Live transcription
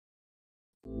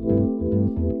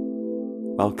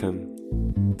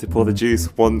Welcome to Pour the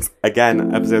Juice once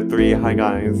again, episode 3. Hi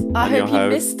guys. I hope you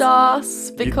missed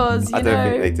us because, I don't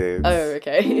think they did. Oh,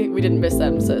 okay. We didn't miss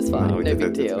them, so it's fine. No, no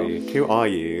big deal. Who are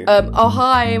you?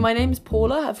 Hi, my name's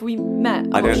Paula. Have we met?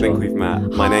 I don't think we've met.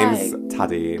 My Hi. name's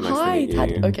Taddy. Nice to meet you.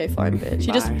 Taddy. Okay, fine, bitch.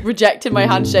 She just Bye. rejected my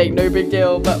handshake. No big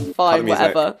deal, but fine,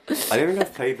 whatever. I don't think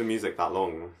I've played the music that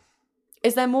long.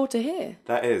 Is there more to hear?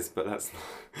 There is, but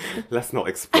let's not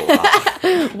explore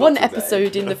that. One Not today.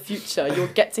 episode in the future, you'll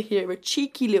get to hear a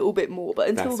cheeky little bit more. But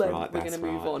until then, we're going to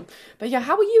move on. But yeah,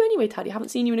 how are you anyway, Taddy? Haven't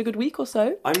seen you in a good week or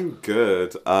so. I'm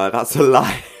good. That's a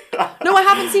lie. No, I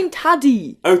haven't seen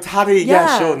Taddy. Oh, Taddy. Yeah,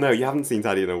 Yeah. sure. No, you haven't seen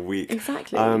Taddy in a week.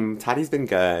 Exactly. Taddy's been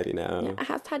good, you know.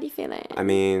 How's Taddy feeling? I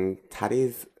mean,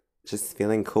 Taddy's just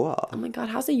feeling cool. Oh my god,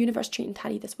 how's the universe treating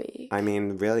Taddy this week? I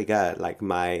mean, really good. Like,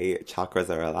 my chakras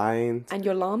are aligned. And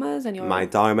your llamas and your... My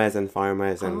dharmas and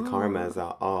pharmas and karmas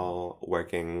are all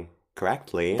working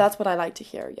correctly. That's what I like to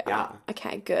hear, yeah. Yeah.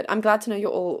 Okay, good. I'm glad to know you're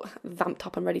all vamped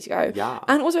up and ready to go. Yeah.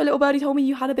 And also, a little birdie told me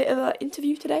you had a bit of an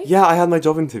interview today. Yeah, I had my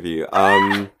job interview.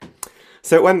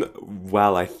 So it went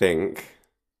well, I think.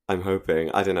 I'm hoping.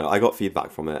 I don't know. I got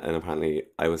feedback from it and apparently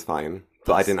I was fine.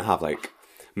 But I didn't have, like,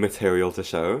 material to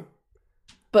show.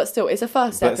 But still, it's a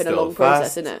first step in a long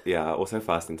process, isn't it? Yeah, also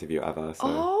first interview ever. So.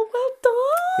 Oh, well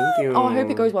done. Thank you. Oh, I hope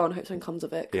it goes well and I hope something comes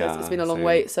of it. Because Yeah, it's been a long same.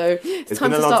 wait, so it's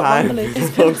time been to a long start time. rumbling.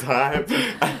 It's been a long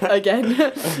time.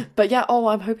 Again. But yeah,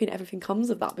 I'm hoping everything comes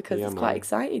of that because Yeah, it's quite man.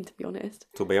 exciting, to be honest.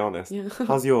 To be honest. Yeah.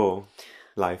 How's your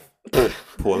life,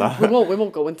 Paula? We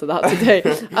won't go into that today.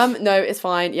 No, it's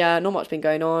fine. Yeah, not much been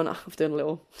going on. I'm doing a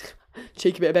little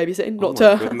cheeky bit of babysitting. Not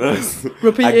Oh my to goodness.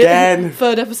 repeat Again. it.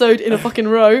 Third episode in a fucking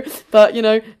row. But, you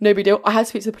know, no big deal. I had to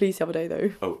speak to the police the other day,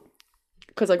 though. Oh,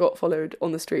 Because I got followed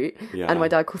on the street. yeah. And my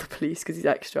dad called the police because he's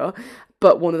extra.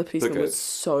 But one of the policemen good. was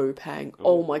so peng.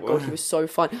 Oh my god, he was so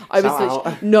fun. Shout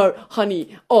out. No,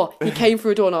 honey. Oh, he came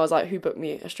through a door and I was like, who booked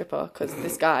me a stripper? Because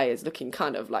this guy is looking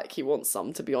kind of like he wants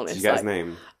some, to be honest. Did you get his Like,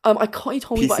 name? I can't, he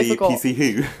told me, but I forgot. PC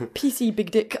who? PC Big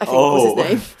Dick, I think was his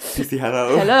name. PC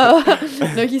hello.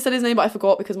 Hello. No, he said his name, but I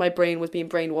forgot because my brain was being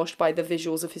brainwashed by the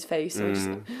visuals of his face. So I was just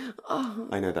like, oh,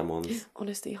 I know them ones.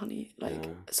 honestly, honey. Like, Yeah.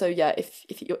 so yeah, if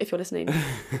you're listening,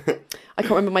 I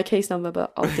can't remember my case number,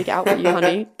 but I'll dig it out for you,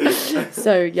 honey.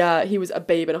 So yeah, he was a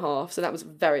babe and a half, so that was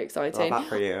very exciting. Love that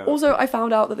for you. Also, I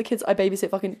found out that the kids I babysit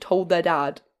fucking told their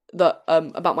dad that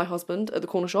about my husband at the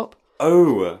corner shop.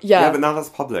 Oh. Yeah. But now that's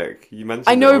public. You mentioned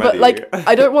I know, it but already. like,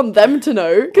 I don't want them to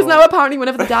know. Because now apparently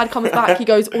whenever the dad comes back, he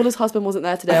goes, "All his husband wasn't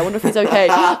there today. I wonder if he's okay."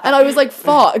 And I was like,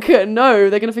 fuck, no,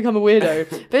 they're going to think I'm a weirdo.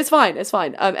 But it's fine, it's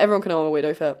fine. Everyone can know I'm a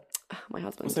weirdo for my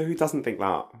husband. So who doesn't think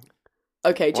that?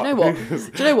 Okay, do you know what? Do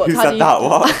you know what, Who Taddy? said that?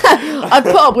 What? I've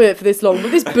put up with it for this long, but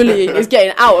this bullying is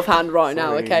getting out of hand right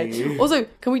now, okay? Sorry. Also,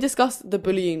 can we discuss the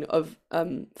bullying of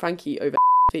Frankie over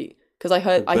feet? Because I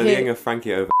Bullying hear... of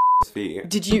Frankie over feet.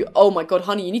 Did you... Oh my god,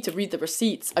 honey, you need to read the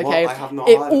receipts, okay? What? I have not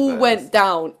It heard of all this. went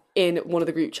down in one of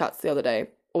the group chats the other day.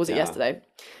 Or was it Yeah. yesterday?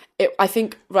 I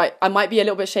think, right, I might be a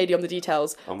little bit shady on the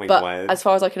details, Oh my but God. as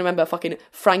far as I can remember, fucking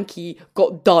Frankie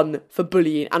got done for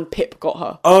bullying and Pip got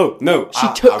her. Oh, no. She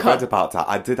I took read her. about that.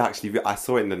 I did actually... I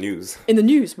saw it in the news. In the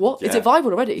news, what? Is Yeah. it viral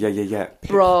already? Yeah.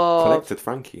 Pip Bruh. collected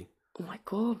Frankie. Oh my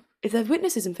god. Is there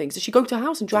witnesses and things? Did she go to her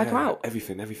house and drag her Yeah, out?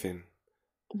 Everything.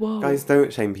 Whoa. Guys,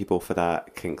 don't shame people for their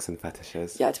kinks and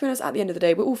fetishes. Yeah, to be honest, at the end of the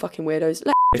day, we're all fucking weirdos.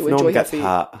 Let If enjoy no one her gets feet.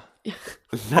 hurt,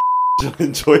 let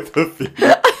enjoy the feet.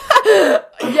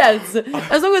 Yes,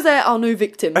 as long as there are no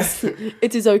victims,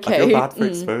 it is okay. I feel bad for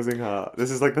exposing her.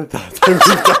 This is like the third time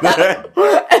we've done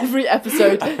it. Every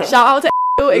episode. Shout out to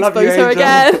Love expose you, her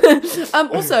Angel.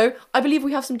 again. Also, I believe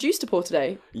we have some juice to pour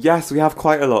today. Yes, we have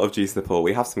quite a lot of juice to pour.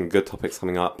 We have some good topics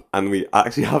coming up, and we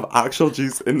actually have actual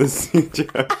juice in the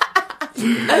studio.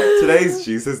 Today's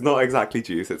juice is not exactly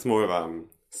juice, it's more of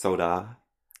soda,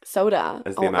 Soda.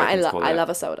 As the Americans call I it. love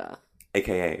a soda.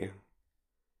 aka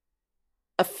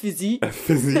A fizzy a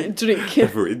fizzy drink.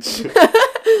 beverage.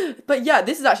 But yeah,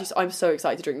 this is actually... I'm so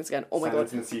excited to drink this again. Oh my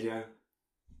Silence god. in the studio.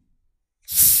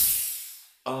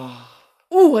 Oh,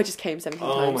 Oh, I just came 17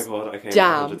 oh times. my god, okay,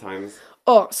 Damn. 100 times.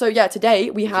 Oh, so yeah,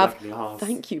 today we have... Exactly half.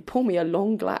 Thank you. Pour me a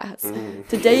long glass. Mm.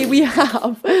 Today we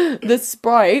have the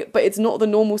Sprite, but it's not the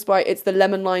normal Sprite. It's the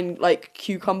lemon lime, like,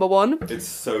 cucumber one. It's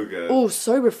so good. Oh,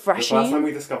 so The refreshing. first time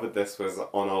we discovered this was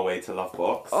on our way to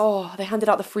Lovebox. Oh, they handed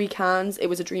out the free cans. It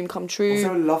was a dream come true.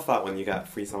 Also love that when you get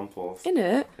free samples In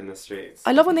it. in the streets.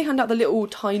 I love when they hand out the little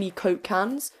tiny Coke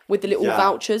cans with the little Yeah.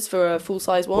 vouchers for a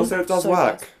full-size one. Also, it does So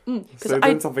work. nice. So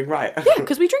doing something right. Yeah,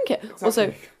 because we drink it. Also,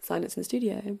 Exactly. silence in the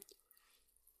studio.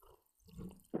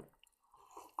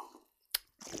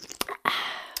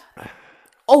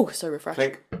 Oh, so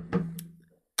refreshing. Clink.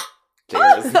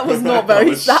 tears. That was not That very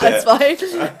was shit.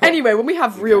 satisfying. Anyway, when we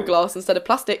have real glass instead of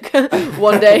plastic,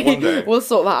 one day, One day. we'll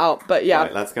sort that out. But yeah,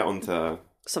 Right, let's get on to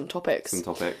some topics. some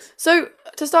topics. So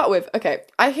to start with, okay,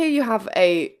 I hear you have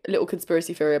a little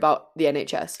conspiracy theory about the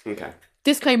NHS. Okay.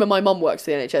 Disclaimer: my mum works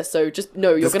for the NHS, so just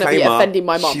know you're going to be Disclaimer, offending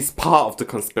my mum. She's part of the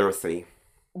conspiracy.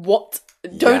 What?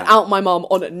 Don't Yeah. out my mum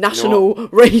on national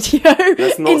radio.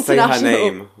 Let's not say her international.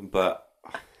 name, but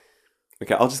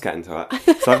okay, I'll just get into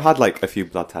it. So I've had like a few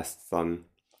blood tests done,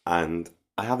 and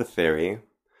I have a theory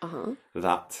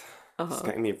that it's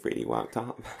getting me really worked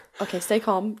up. Okay, stay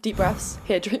calm. Deep breaths.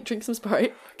 Here, drink some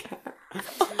Sprite.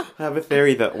 I have a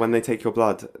theory that when they take your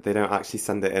blood, they don't actually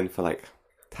send it in for like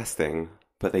testing,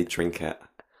 but they drink it.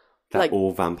 They're Like-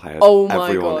 all vampires. Oh my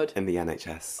Everyone God. in the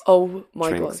NHS Oh my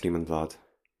drinks god. human blood.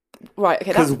 Right.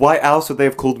 Okay. Because That's why else would they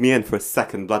have called me in for a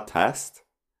second blood test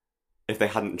if they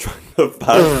hadn't drank the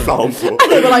first sample?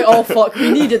 they were like, oh fuck,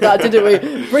 we needed that, didn't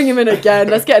we? Bring him in again.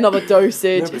 Let's get another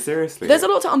dosage. No, but seriously. There's a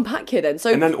lot to unpack here. Then,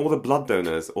 so And then all the blood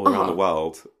donors all around the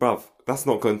world, bruv, that's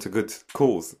not going to good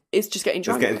cause. it's just getting It's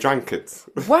drunk. getting drunkards.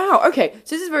 Wow. Okay.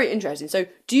 So this is very interesting. So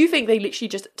do you think they literally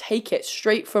just take it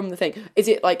straight from the thing? Is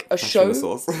it like a From show? the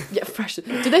source. Yeah, fresh.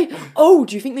 Do they? Oh,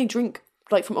 do you think they drink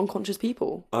like from unconscious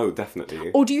people? Oh,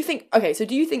 definitely. Or do you think, okay, so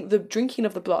do you think the drinking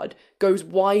of the blood goes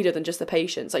wider than just the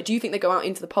patients? Like, do you think they go out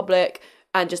into the public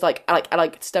and just like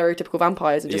stereotypical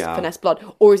vampires and just Yeah. finesse blood?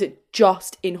 Or is it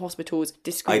just in hospitals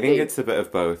discreetly? I think it's a bit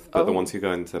of both, but the Oh. ones who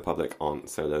go into public aren't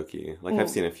so low-key. Like, I've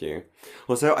seen a few.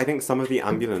 Also, I think some of the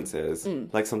ambulances,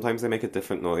 like, sometimes they make a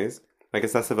different noise. Like,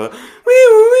 it's less of a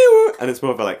wee-woo, and it's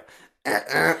more of a, like,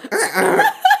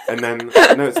 and then,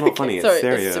 no, it's not funny, it's Sorry,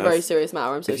 serious. it's a very serious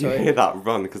matter. I'm so If you sorry. hear that,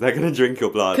 run, because they're going to drink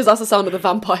your blood. Because that's the sound of the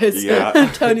vampires Yeah.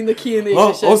 turning the key in the Oh,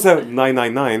 ignition. also,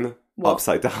 999, What?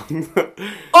 upside down.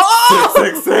 Oh!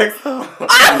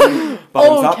 666.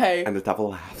 Bottoms Okay. up, and the devil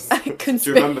laughs. Do you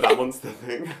Conspiracy. remember that monster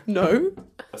thing? No.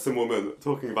 Some woman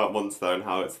talking about Monster and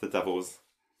how it's the devil's.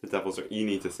 You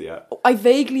need to see it. I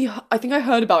think I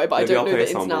heard about it, but Maybe I I'll don't know play the a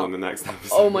ins sample and on outs. the next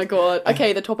episode. Oh my god.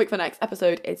 Okay, the topic for next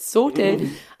episode is sorted.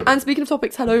 And speaking of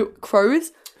topics, hello,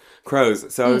 crows.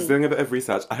 Crows. So I was doing a bit of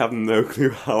research. I have no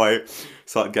clue how I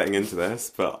started getting into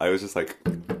this, but I was just like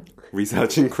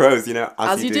researching crows, you know,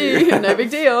 as As you do, no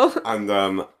big deal. And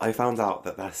I found out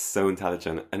that they're so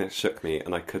intelligent, and it shook me,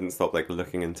 and I couldn't stop like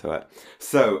looking into it.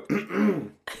 So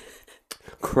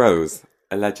crows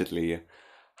allegedly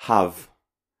have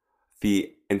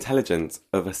the intelligence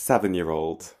of a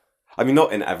 7-year-old. I mean,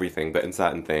 not in everything, but in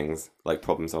certain things, like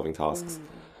problem-solving tasks.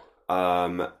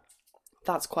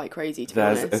 That's quite crazy, to be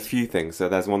There's honest. a few things. So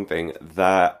there's one thing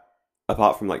that,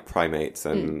 apart from like primates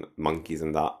and monkeys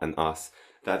and that and us,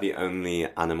 they're the only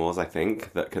animals, I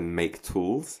think, that can make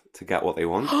tools to get what they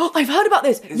want. I've heard about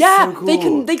this. It's Yeah, so they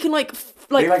cool. can like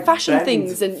They, fashion bend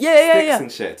things and sticks yeah.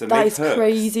 and shit. And That make is hooks.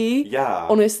 crazy. Yeah.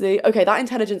 Honestly, okay, that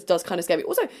intelligence does kind of scare me.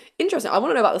 Also, interesting. I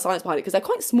want to know about the science behind it because they're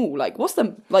quite small. Like, what's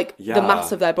the Yeah, the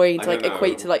mass of their brain to I like don't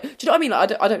equate know. to like? Do you know what I mean?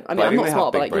 Like, I don't. I mean, But I I'm think not they smart,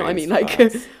 have but like, big you know what I mean?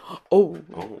 brains Like, for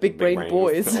oh, big brain brains.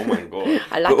 boys. Oh my god.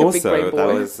 I like But a big also, brain boy.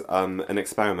 there was an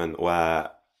experiment where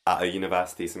at a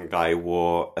university some guy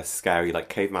wore a scary like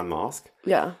caveman mask.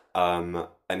 Yeah, And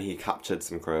he captured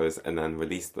some crows and then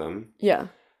released them. yeah.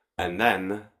 And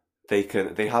then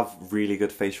they have really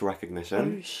good facial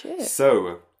recognition. Oh shit!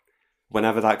 So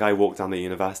whenever that guy walked down the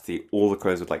university, all the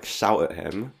crows would like shout at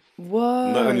him.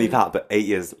 Whoa. Not only that, but 8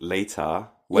 years later,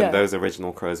 when Yeah. those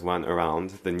original crows weren't around,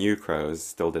 the new crows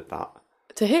still did that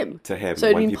To him, to him So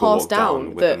it'd when been people passed walked down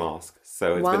down with the- the mask.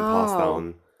 So it's been passed Wow.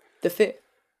 down. the fit.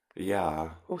 Yeah.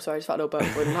 Oh, sorry, I just felt a little burp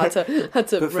for them. Had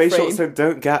to But refrain. facial, so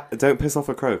don't piss off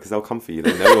a crow because they'll come for you.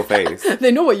 They know your face. They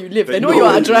know where you live. They, know know your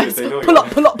where you live, address. they know Pull your-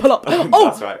 up, pull up, pull up. Oh,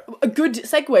 That's right. a good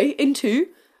segue into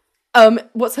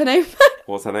what's her name?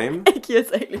 What's her name? Iggy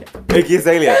Azalea. Iggy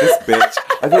Azalea, this bitch.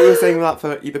 I thought we were saying that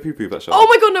for Eat the Poo Poo But Show. Oh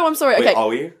my god, no, I'm sorry. Wait, Okay, are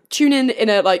we? tune in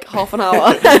a like half an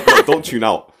hour. Don't tune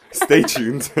out. Stay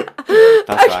tuned. That's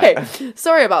Okay, right.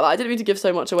 sorry about that. I didn't mean to give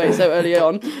so much away so early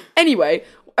on. Anyway,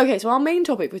 okay, so our main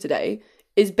topic for today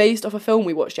is based off a film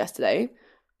we watched yesterday.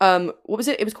 What was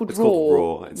it? It was called It's Raw. called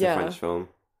Raw. It's yeah, a French film.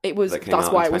 it was. that came That's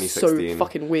out why in it was so 2016.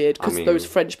 fucking weird because I mean, those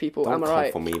French people. Don't Am I come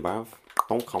right? for me, bruv.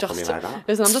 Don't come for me like that.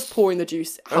 Listen, I'm just pouring the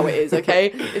juice how it is.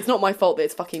 Okay, it's not my fault that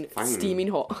it's fucking Fine. steaming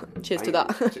hot. Cheers to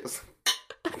that. Cheers.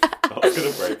 That was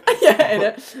gonna break. Yeah,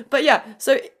 innit? But yeah,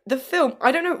 so the film,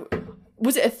 I don't know,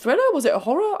 was it a thriller? Was it a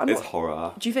horror? I'm It's not,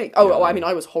 horror. do you think? Oh, Yeah. I mean,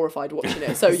 I was horrified watching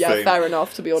it. So yeah, Same. fair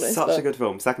enough, to be honest. Such but- a good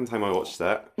film. Second time I watched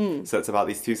it. So it's about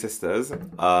these two sisters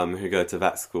who go to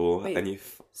vet school Wait. and you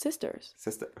Sisters.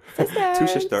 sister Sisters. two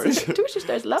sisters Two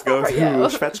sisters. Love go that to for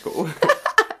you. vet school.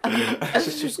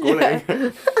 Schooling.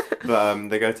 But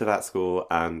they go to that school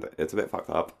and it's a bit fucked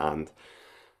up, and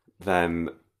then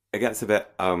it gets a bit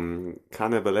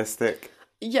cannibalistic.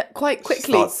 Yeah, quite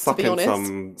quickly, Starts to be sucking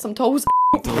honest. Some tolls.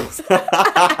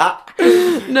 No,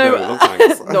 No,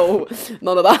 Longshanks. no,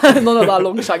 none of that. None of that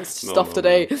Longshanks stuff no.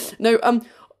 today. No,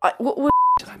 what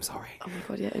I'm sorry. oh my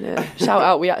god, yeah, no. Shout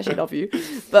out, we actually love you.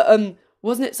 But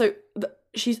wasn't it so?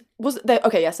 So they're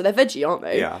veggie, aren't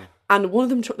they? Yeah. And one of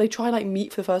them, they try like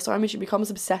meat for the first time, and she becomes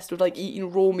obsessed with like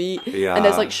eating raw meat. Yeah. And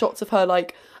there's like shots of her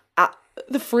like at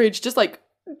the fridge, just like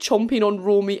chomping on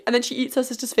raw meat, and then she eats her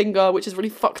sister's finger, which is really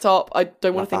fucked up. I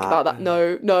don't want to think about that.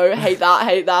 No, hate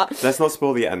that. Let's not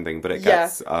spoil the ending, but it Yeah.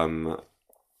 gets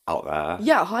out there.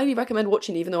 Yeah, highly recommend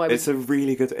watching, even though It's a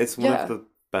really good. It's one Yeah. of the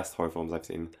best horror films I've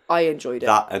seen. I enjoyed it.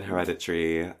 That and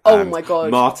Hereditary. Oh and my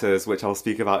God. Martyrs, which I'll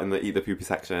speak about in the Eat the Poopy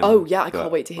section. Oh yeah, I But-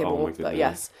 can't wait to hear oh more. my But goodness.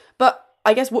 yes, but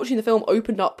I guess watching the film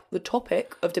opened up the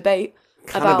topic of debate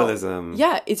Cannibalism.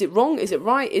 about is it wrong? Is it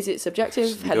right? Is it subjective?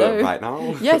 Should we Hello. do it right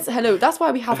now? Yes, hello. That's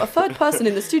why we have a third person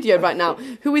in the studio right now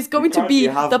who is going to be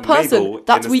currently have the person Mabel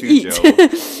that in we the studio.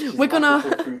 eat.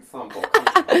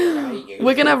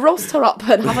 We're gonna roast her up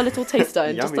and have a little taster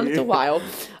in just a Yummy. little while.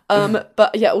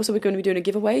 But yeah, also we're going to be doing a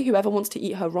giveaway. Whoever wants to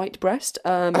eat her right breast, we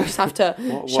just have to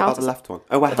What shout about the us. left one?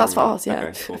 Oh, wait, That's for us, yeah.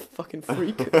 Okay, cool. Fucking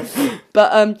freak.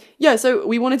 But yeah, so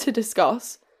we wanted to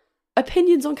discuss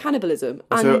opinions on cannibalism.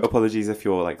 So And apologies if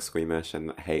you're like squeamish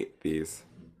and hate these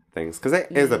things, because it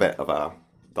is a bit of a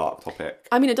dark topic.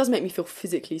 I mean, it does make me feel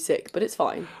physically sick, but it's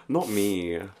fine. Not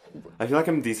me. I feel like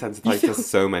I'm desensitized to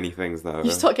so many things, though.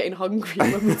 You start getting hungry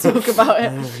when we talk about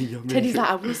it. Yummy. Teddy's like,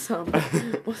 I want some.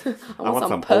 I want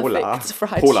some Paula. perfect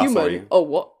fried Paula, human. sorry. Oh,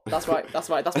 what? That's right. That's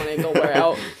my name. Don't wear it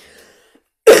out.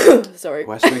 Sorry.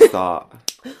 Where should we start?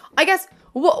 I guess.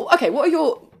 What? Okay. What are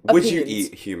your Would you opinions?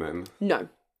 eat human? No.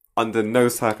 Under no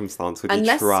circumstance would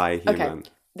Unless you try human. Okay.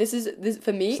 This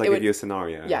for me. Shall I it give would. you a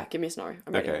scenario? Yeah. Give me a scenario.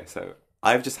 I'm ready. Okay, so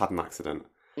I've just had an accident.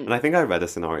 And I think I read a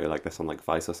scenario like this on like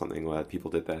Vice or something where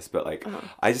people did this, but like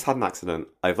I just had an accident.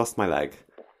 I've lost my leg.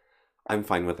 I'm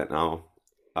fine with it now.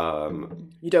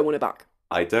 You don't want it back.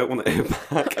 I don't want it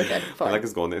back. Okay, My fine. leg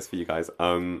is gone. It's for you guys.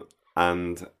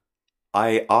 And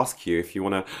I ask you if you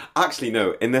want to. Actually,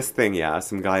 no. In this thing, yeah,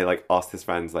 some guy like asked his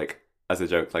friends like as a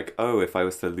joke, like, "Oh, if I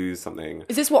was to lose something."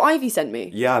 Is this what Ivy sent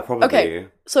me? Yeah, probably. Okay.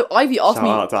 So Ivy asked Shout me.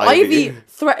 out to Ivy. Ivy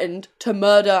threatened to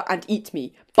murder and eat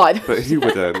me. By the But who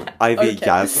wouldn't? Ivy, Okay.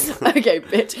 yes. Okay,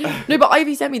 bitch. No, but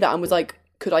Ivy sent me that and was like,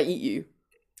 "Could I eat you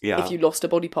Yeah. if you lost a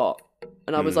body part?"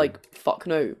 And I was like, "Fuck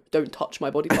no! Don't touch my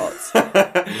body parts,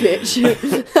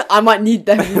 bitch. I might need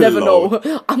them. You never know.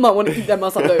 I might want to eat them." I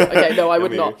was like, "No, okay, no, I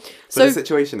would Yummy. not." But So the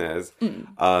situation is,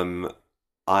 I'm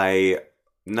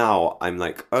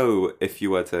like, oh,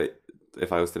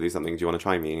 if I was to lose something, do you want to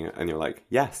try me? And you're like,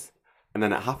 yes. And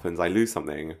then it happens, I lose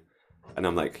something, and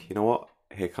I'm like, you know what?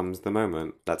 Here comes the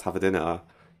moment. Let's have a dinner.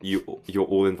 You're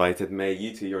all invited. May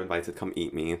you two, you're invited. Come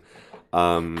eat me.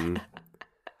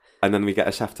 And then we get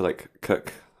a chef to like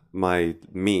cook my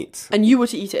meat. and you were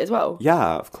to eat it as well.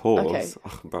 Yeah, of course. Okay.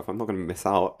 Ugh, bruv, I'm not gonna miss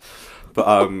out. But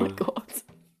Oh my god.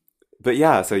 but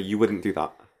yeah, so you wouldn't do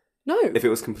that No, if it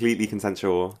was completely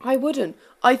consensual. I wouldn't.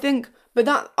 I think, but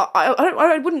that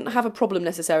I wouldn't have a problem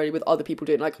necessarily with other people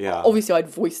doing. Like, Yeah. obviously, I'd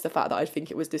voice the fact that I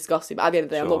think it was disgusting. But at the end of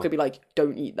the day, I'm not Sure. going to be like,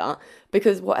 "Don't eat that,"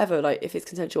 because whatever. Like, if it's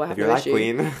consensual, I have You're no like issue.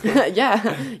 queen.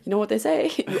 Yeah, you know what they say.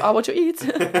 You are what you eat.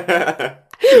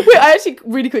 Wait, I actually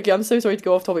really quickly. I'm so sorry to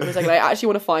go off topic for a second. I actually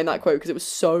want to find that quote because it was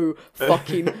so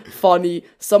fucking funny.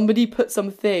 Somebody put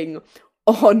something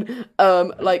on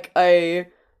like a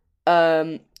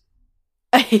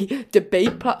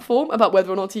debate platform about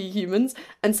whether or not to eat humans,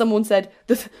 and someone said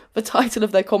the title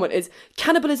of their comment is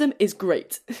 "Cannibalism is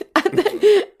great," and then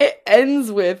it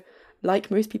ends with,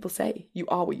 "Like most people say, you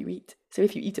are what you eat. So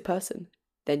if you eat a person,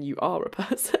 then you are a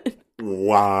person."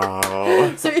 Wow.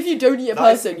 So if you don't eat a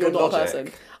That is person, you're good not logic. a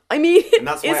person. I mean, And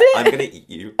that's is why it? I'm gonna eat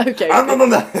you. Okay.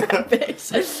 Bitch.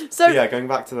 Bitch. So Yeah, going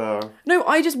back to the no,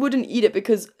 I just wouldn't eat it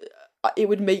because it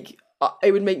would make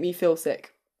me feel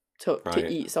sick to Right.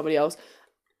 eat somebody else.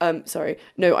 Sorry.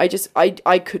 No, I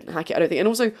couldn't hack it, I don't think. And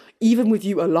also, even with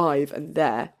you alive and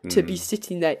there, to be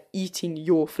sitting there eating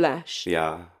your flesh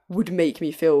yeah. would make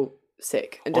me feel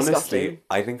sick and disgusting. Honestly,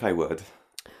 I think I would.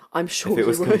 I'm sure If it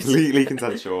was you would. completely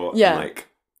consensual Yeah. and like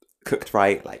cooked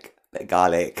right, like bit of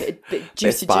garlic, Bit bit of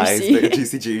juicy, spice, juicy.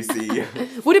 bit of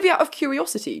juicy. Would it be out of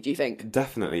curiosity, do you think?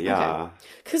 Definitely, yeah.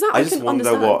 Because I I just can wonder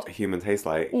understand. what human tastes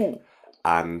like.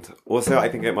 And also, I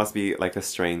think it must be like a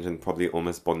strange and probably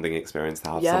almost bonding experience to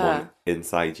have Yeah. someone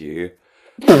inside you,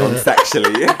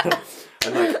 non-sexually,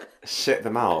 and like shit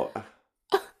them out.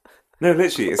 No,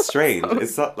 literally, it's strange.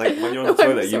 It's not, like when you're on the No, I'm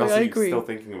toilet, you sorry, must I be agree. still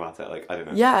thinking about it. Like, I don't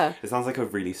know. Yeah. It sounds like a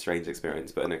really strange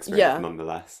experience, but an experience Yeah.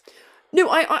 nonetheless. No,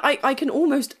 I can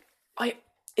almost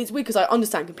it's weird because I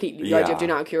understand completely the idea of doing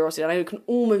it out of curiosity, and I can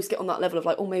almost get on that level of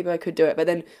like, oh, maybe I could do it, but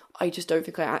then I just don't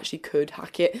think I actually could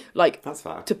hack it, like That's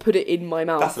fair. to put it in my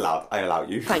mouth. That's allowed. I allow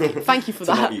you. Thank you for to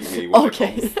that. not eat me when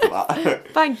Okay. it comes to that.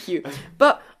 Thank you.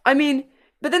 But I mean,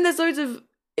 but then there's loads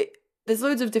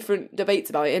of different debates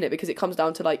about it in it because it comes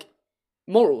down to like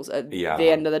morals at Yeah. the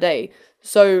end of the day.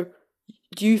 So,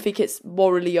 do you think it's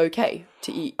morally okay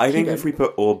to eat? I think human? if we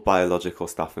put all biological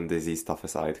stuff and disease stuff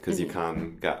aside, because Mm-hmm. you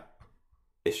can get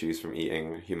issues from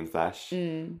eating human flesh.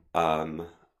 Mm.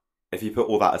 If you put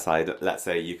all that aside, let's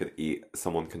say you could eat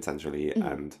someone consensually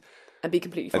and be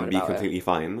completely fine and be about it. completely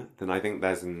fine, then I think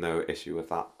there's no issue with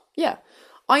that. Yeah.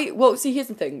 See, here's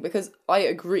the thing, because I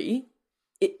agree,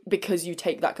 because you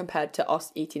take that compared to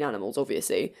us eating animals,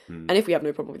 obviously. And if we have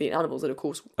no problem with eating animals, then of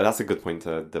course, But that's a good point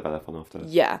to develop on after.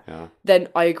 yeah. Yeah. Then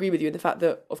I agree with you in the fact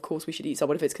that, of course, we should eat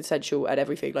someone if it's consensual and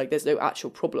everything. Like, there's no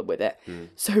actual problem with it.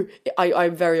 So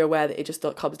I'm very aware that it just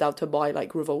comes down to my,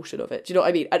 like, revulsion of it. Do you know what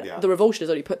I mean? And Yeah. the revulsion is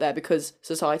only put there because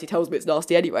society tells me it's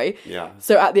nasty anyway. Yeah.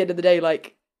 So at the end of the day,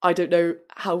 like, I don't know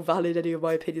how valid any of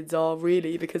my opinions are,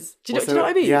 really, because... Do you know what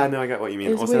I mean? Yeah, no, I get what you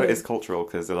mean. It's Also, weird. it's cultural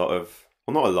because a lot of...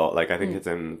 Well, not a lot. Like, I think it's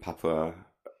in Papua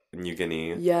New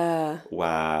Guinea Yeah.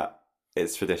 where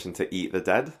it's tradition to eat the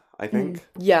dead, I think.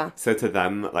 Yeah. So to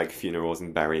them, like, funerals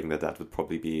and burying the dead would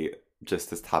probably be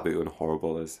just as taboo and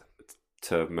horrible as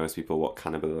to most people what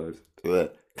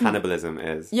cannibalism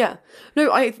is. Yeah,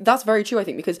 no, that's very true. I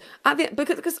think because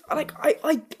like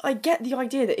I get the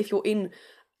idea that if you're in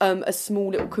a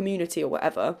small little community or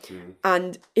whatever,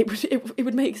 and it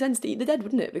would make sense to eat the dead,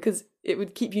 wouldn't it? Because it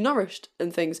would keep you nourished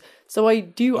and things. So I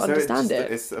do Also, understand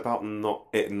it. It's about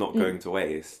not going to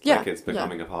waste. Yeah, Like, it's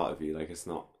becoming a part of you. Like, it's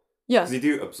not... Yeah, Because you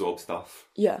do absorb stuff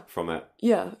yeah, from it.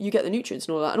 yeah. You get the nutrients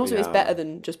and all that, and also it's Yeah. better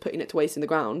than just putting it to waste in the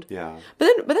ground. Yeah. But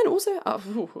then also,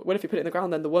 what if you put it in the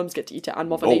ground? Then the worms get to eat it, and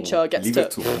Mother Nature gets leave to.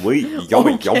 it to me.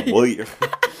 Yummy, Okay. yummy.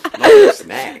 Not a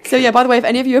snack. So yeah, by the way, if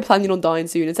any of you are planning on dying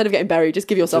soon, instead of getting buried, just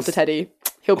give yourself to Just- Teddy.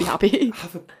 He'll be happy.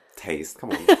 Have a taste.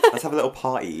 Come on. Let's have a little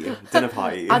party. Dinner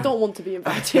party. I don't want to be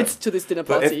invited to this dinner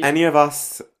But party. if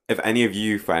any of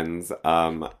you friends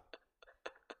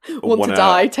Want to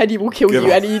die, Teddy will kill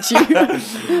you and eat you.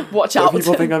 Watch What out. if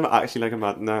people think I'm actually like a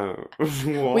mad... No.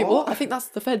 Wait, what? I think that's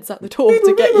the feds at the door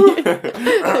to get you.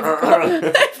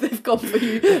 they've gone for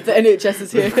you. The NHS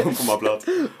is here. Come for my blood.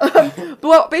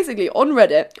 Well, basically, on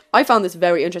Reddit, I found this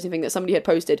very interesting thing that somebody had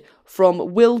posted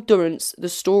from Will Durrant's The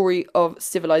Story of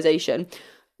Civilization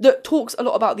that talks a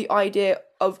lot about the idea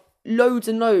of loads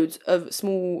and loads of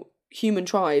small human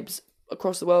tribes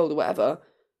across the world or whatever.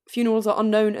 Funerals are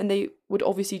unknown and they would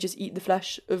obviously just eat the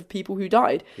flesh of people who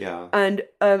died. Yeah. And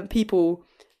people,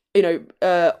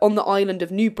 on the island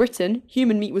of New Britain,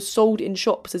 human meat was sold in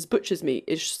shops as butcher's meat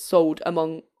is sold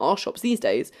among our shops these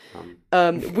days.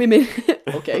 Women,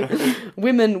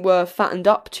 women were fattened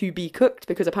up to be cooked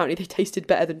because apparently they tasted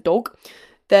better than dog.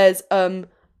 There's a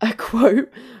quote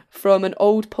from an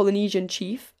old Polynesian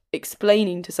chief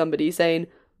explaining to somebody saying,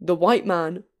 "The white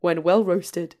man, when well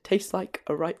roasted, tastes like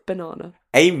a ripe banana."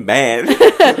 Amen.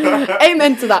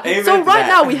 Amen to that. Amen so to right that.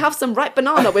 now we have some ripe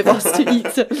banana with us to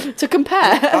eat to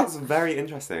compare. That's very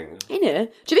interesting. In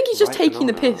it, do you think he's just Ripe taking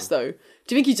the banana. piss though?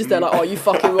 Do you think he's just there like, oh, you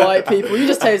fucking white people, you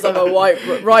just taste like a ripe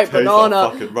Taste like banana?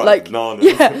 fucking ripe Like, bananas.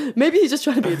 yeah, maybe he's just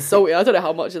trying to be insulting. I don't know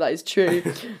how much of that is true,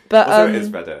 but Also, it is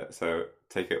Reddit, so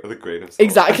take it with a grain of salt.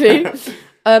 exactly.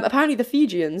 Apparently, the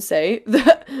Fijians say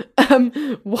that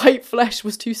white flesh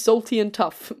was too salty and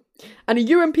tough, and a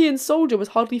European soldier was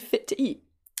hardly fit to eat.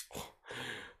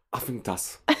 I think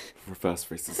that's reverse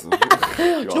racism. Do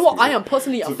you know what? I am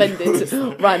personally offended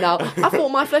right now. I thought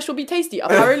my flesh would be tasty.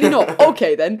 Apparently not.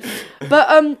 Okay then. But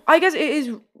I guess it is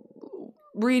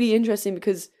really interesting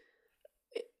because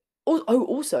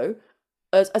also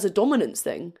as a dominance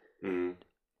thing,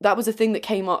 that was a thing that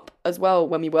came up as well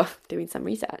when we were doing some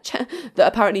research. That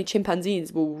apparently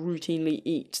chimpanzees will routinely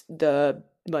eat the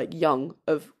young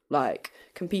of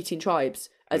competing tribes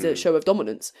as a show of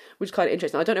dominance, which is kind of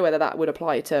interesting. I don't know whether that would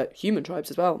apply to human tribes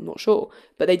as well. I'm not sure,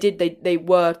 but they did. It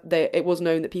was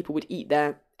known that people would eat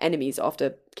their enemies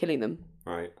after killing them,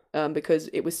 Right. because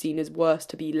it was seen as worse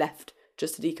to be left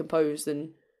just to decompose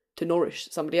than to nourish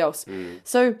somebody else.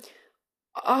 So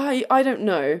I don't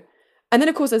know. And then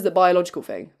of course there's the biological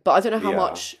thing, but I don't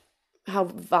know how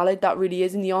valid that really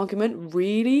is in the argument.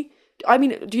 Really, I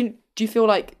mean, do you feel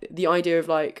like the idea of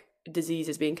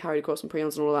diseases being carried across from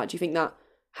prions and all that? Do you think that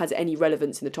has any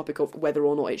relevance in the topic of whether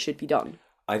or not it should be done?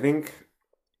 I think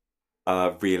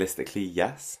Realistically,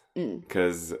 yes.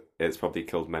 Because it's probably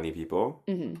killed many people.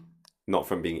 Mm-hmm. Not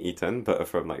from being eaten, but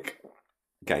from, like,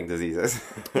 getting diseases.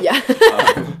 Yeah.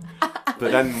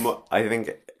 But then I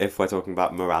think if we're talking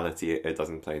about morality, it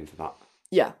doesn't play into that.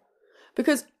 Yeah.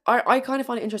 Because I kind of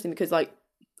find it interesting because, like,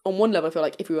 on one level, I feel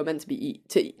like if we were meant to be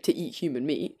to eat human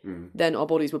meat, then our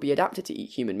bodies would be adapted to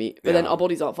eat human meat. But then our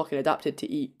bodies aren't fucking adapted to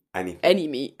eat any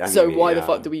meat. So meat, why the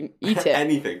fuck do we eat it?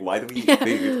 Anything. Why do we eat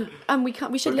food? And we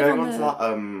can't. We should But live going on on the... to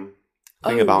that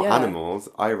thing about animals,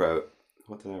 I wrote...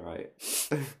 What did I write?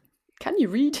 Can you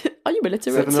read? Are you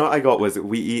illiterate? So the note I got was,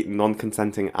 we eat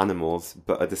non-consenting animals,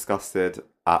 but are disgusted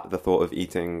at the thought of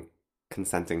eating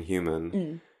consenting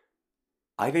human.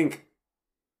 I think...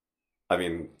 I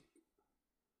mean...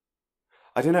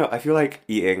 I don't know. I feel like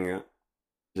eating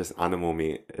just animal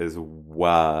meat is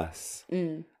worse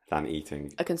than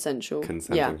eating a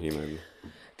consenting human.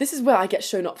 This is where I get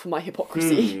shown up for my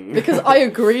hypocrisy because I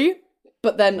agree,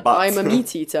 but then I'm a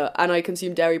meat eater and I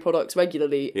consume dairy products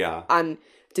regularly. Yeah. And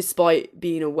despite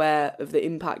being aware of the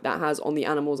impact that has on the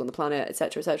animals on the planet,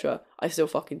 etc., I still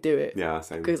fucking do it. Yeah,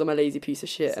 same. Because I'm a lazy piece of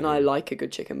shit and I like a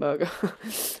good chicken burger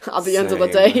at the end of the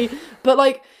day. But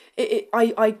like. We need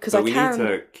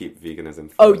to keep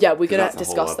veganism. Oh yeah, we're gonna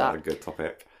discuss that. A good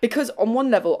topic. Because on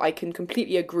one level, I can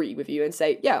completely agree with you and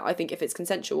say, yeah, I think if it's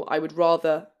consensual, I would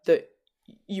rather that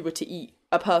you were to eat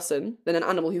a person than an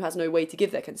animal who has no way to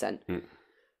give their consent.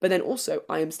 But then also,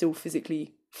 I am still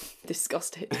physically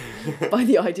disgusted by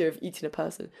the idea of eating a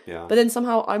person. Yeah. But then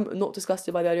somehow I'm not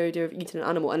disgusted by the idea of eating an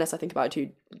animal unless I think about it too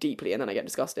deeply and then I get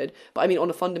disgusted. But I mean, on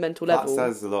a fundamental level...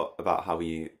 That says a lot about how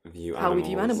we view animals. How we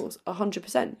view animals,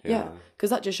 100%. Yeah. Because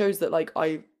that just shows that, like,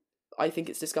 I think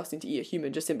it's disgusting to eat a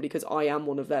human just simply because I am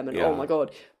one of them and oh my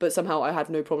god. But somehow I have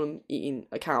no problem eating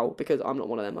a cow because I'm not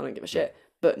one of them. I don't give a shit.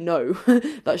 But no,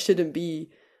 that shouldn't be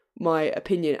my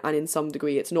opinion, and in some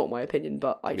degree it's not my opinion,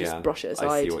 but I just brush it aside.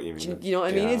 I see what you mean. You know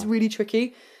what I mean? It's really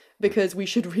tricky because we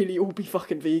should really all be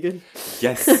fucking vegan.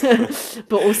 Yes.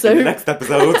 But also... in the next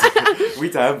episode, we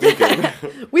turn vegan.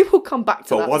 We will come back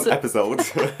to that. For one episode.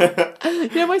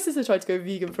 You know, my sister tried to go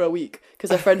vegan for a week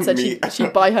because her friend said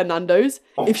she'd buy her Nando's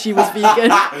if she was vegan.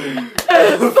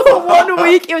 For 1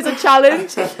 week, it was a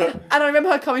challenge. And I remember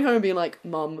her coming home and being like,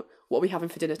 Mum, what are we having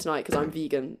for dinner tonight? Because I'm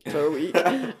vegan for a week.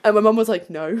 And my mum was like,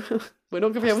 no, we're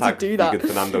not going to be able to do that. Vegan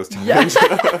for Nando's challenge.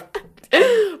 Yeah.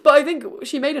 But I think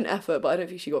she made an effort, but I don't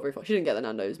think she got very far. She didn't get the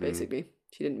Nando's, basically.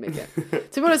 She didn't make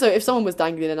it. To be honest, though, if someone was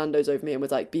dangling a Nando's over me and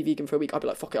was like, be vegan for a week, I'd be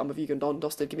like, fuck it, I'm a vegan, Don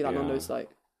Dusted, give me that Nando's. Like,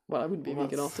 well, I wouldn't be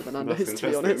vegan after the Nando's, to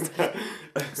be honest.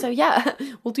 So yeah,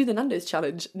 we'll do the Nando's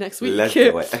challenge next week. Let's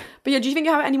do it. But yeah, do you think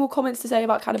you have any more comments to say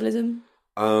about cannibalism?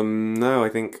 No, I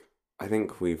think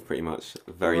we've pretty much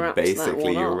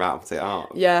basically wrapped it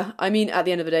up. Yeah, I mean, at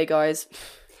the end of the day, guys,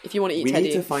 if you want to eat Teddy... We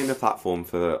need to find a platform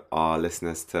for our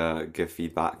listeners to give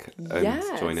feedback and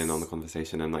join in on the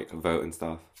conversation and, like, vote and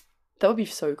stuff. That would be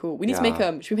so cool. We need to make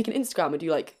should we make an Instagram and do,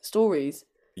 like, stories?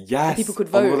 Yes. People could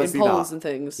vote in polls and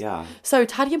things. Yeah. So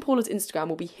Taddy and Paula's Instagram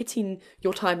will be hitting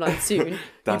your timeline soon. You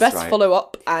That's best follow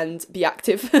up and be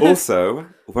active. Also,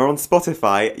 we're on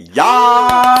Spotify.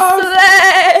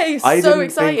 Yeah! Slay! So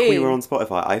exciting. Think we were on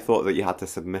Spotify. I thought that you had to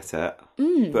submit it,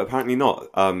 but apparently not.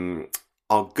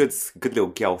 Our good little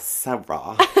girl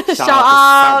Sarah. Shout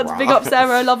out! Big up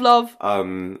Sarah. Love.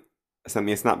 Sent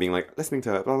me a snap being like, listening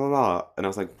to it, blah blah blah, and I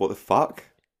was like, what the fuck?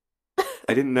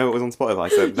 I didn't know it was on Spotify,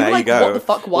 so there you go. What the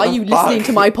fuck? Why are you listening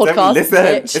to my podcast? Listen,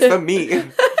 bitch? It's for me.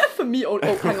 For me? Oh,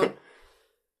 hang on.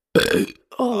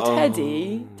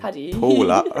 Teddy.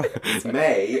 Paula.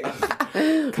 May.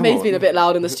 May's been a bit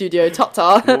loud in the studio.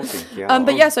 Tut-tut.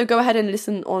 But yeah, so go ahead and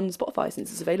listen on Spotify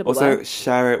since it's available also, there.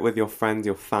 share it with your friends,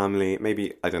 your family.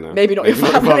 Maybe, I don't know. Maybe not your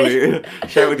family.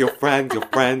 Share it with your friends,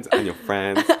 and your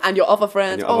friends. And your other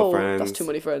friends. Friends. That's too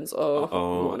many friends.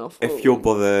 Not enough. If you're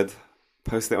bothered,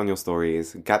 post it on your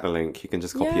stories. Get the link. You can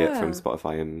just copy it from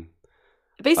Spotify and...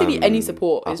 Basically, any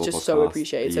support is just Podcast. so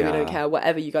appreciated. So we don't care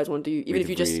whatever you guys want to do. Even if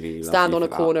you just stand on a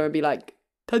corner and be like,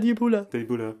 Teddy Paula.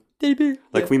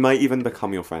 Like, we might even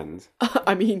become your friends.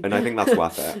 I mean... And I think that's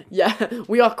worth it. Yeah,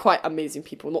 we are quite amazing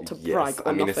people, not to brag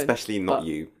or nothing. Especially not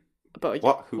you. But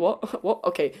what? What?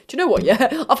 Okay. Do you know what?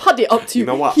 Yeah, I've had it up to you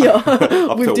know what? Here. Up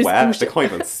to where? Bullshit. They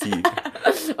can't even see.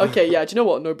 Okay, yeah. Do you know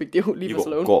what? No big deal. Leave us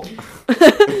alone.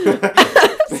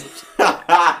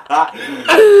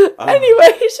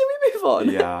 Anyway, should we move on?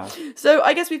 Yeah. So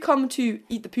I guess we've come to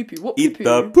eat the poo-poo. What eat poo-poo?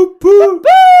 the poo-poo.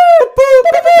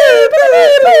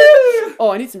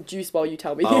 Oh, I need some juice while you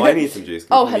tell me. Oh, I need some juice.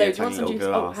 Oh, hello. Do you want some juice?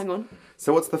 Glass. Oh, hang on.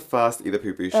 So what's the first eat the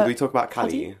poo-poo? Should we talk about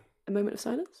Callie? A moment of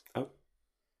silence. Oh.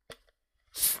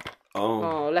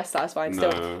 Oh, less satisfying no.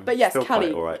 still. But yes, Still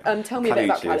Callie. quite alright. Tell me a bit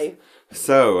about Caliucci's. Callie.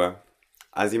 So,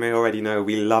 as you may already know,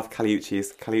 we love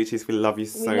Caliucci's. Caliucci's, we love you We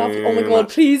so love you. Oh my god,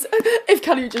 much. please. If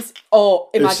Callie just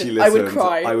If she imagine, I would listened,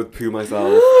 cry. I would poo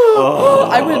myself. Oh.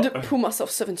 I would poo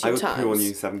myself 17 I would times. poo on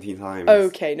you 17 times.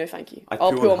 Okay, no thank you.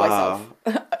 I'll poo on myself.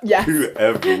 Yes. Poo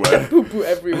everywhere. Poo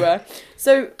everywhere.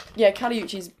 So, yeah,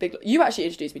 Caliucci's big... You actually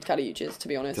introduced me to Caliucci's, to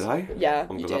be honest. Did I? Yeah,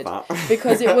 I'm you gonna did. love that.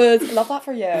 Because it was... Love that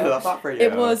for you. Love that for you.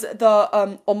 It was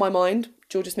the On My Mind,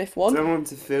 Georgia Smith one. Don't want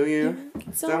to feel you.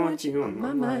 Don't want you on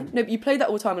my mind. No, but you played that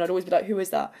all the time and I'd always be like, who is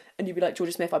that? And you'd be like,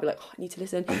 Georgia Smith. I'd be like, oh, I need to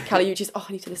listen. Caliucci's, oh,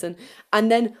 I need to listen. And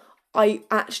then I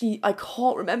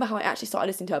can't remember how I actually started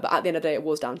listening to her, but at the end of the day, it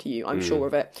was down to you. I'm sure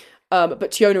of it. But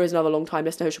Tiona is another long time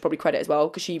listener who should probably credit as well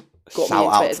because she got me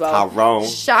into it as well. Tyrone.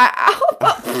 Shout out!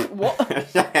 What?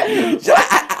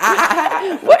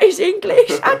 What is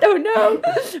English? I don't know.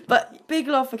 But big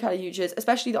love for Caliucci's,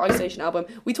 especially the Isolation album.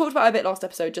 We talked about it a bit last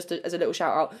episode, just as a little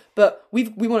shout out. But we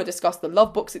want to discuss the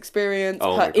Love Box experience,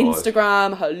 Oh her my God.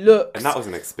 Instagram, her looks. And that was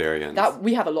an experience. That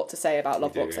we have a lot to say about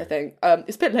Love We Box, do. I think.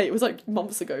 It's a bit late. It was like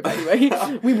months ago, but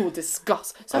anyway, we will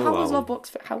discuss. So Oh, how was wow. Love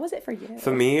Box? How was it for you?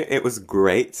 For me, it was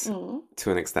great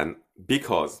to an extent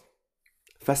because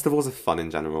festivals are fun in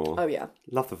general. Oh yeah,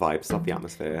 Love the vibes, love the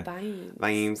atmosphere. vibes.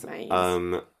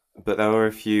 Vibes. But there were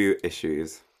a few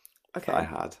issues Okay, that I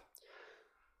had.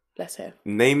 let's hear.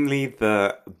 Namely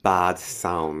the bad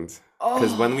sound.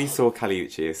 Because when we saw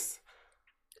Caliucci's,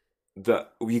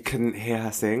 we couldn't hear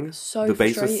her sing. So the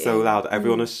bass was so frustrating. loud.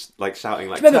 Everyone was like shouting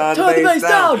like, Remember, turn the bass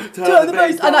down, turn the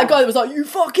bass, and that guy was like, "You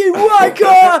fucking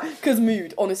wanker!" Because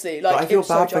mood, honestly, like But I it feel was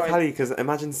so bad for jarring. Callie because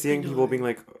imagine seeing people being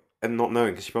like, and not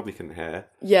knowing because she probably couldn't hear.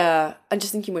 Yeah, and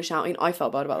just thinking we're shouting, I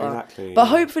felt bad about that. Exactly. But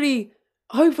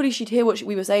hopefully she'd hear what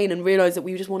we were saying and realise that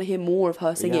we just want to hear more of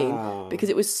her singing Yeah. because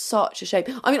it was such a shame.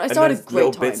 I mean, I And started a those great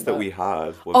little time. bits that but- we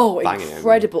had were Oh, banging.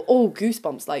 incredible! Oh,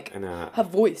 goosebumps! Like And, her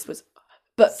voice was,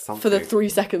 but for the something. 3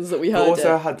 seconds that we But heard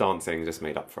also it. her dancing just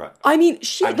made up for it. I mean,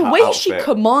 and the her way she outfit.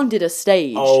 commanded a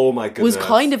stage Oh my goodness. was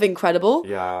kind of incredible.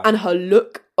 Yeah. And her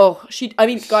look, I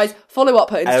mean, guys, follow up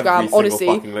her Every Instagram, single honestly.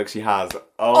 fucking look she has.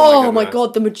 Oh my goodness.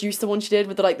 god, the Medusa one she did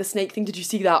with the snake thing. Did you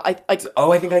see that?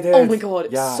 Oh, I think I did. Oh my god,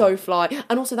 it's Yeah. so fly.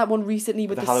 And also that one recently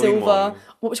with The the Halloween silver.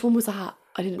 one. Which one was that?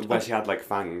 I didn't. Where she had like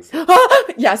fangs.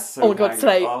 Yes. So Oh my god, bang.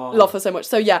 Slay. Oh. Love her so much.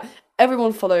 So yeah,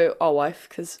 everyone follow our wife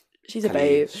because she's a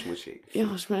babe. Smushy. Yeah,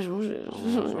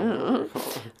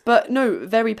 but no,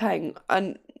 very peng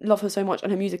and love her so much,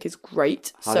 and her music is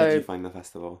great. How so did you find the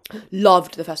festival?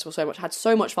 loved the festival so much, had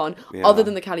so much fun. Yeah. Other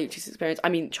than the Caliucci's experience, I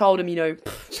mean, Child Amino,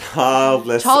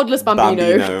 Childless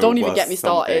Bambino, don't even was get me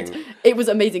started. something. It was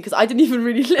amazing because I didn't even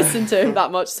really listen to him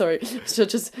that much. Sorry,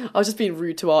 I was just being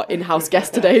rude to our in-house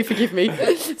guest today. Forgive me.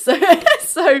 So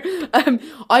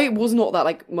I was not that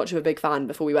like much of a big fan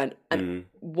before we went, and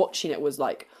watching it was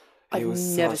like. I've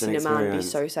was never such an seen a man be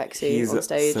experience. so sexy He's on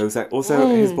stage. so also,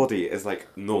 his body is like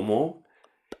normal.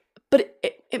 But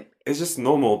It's just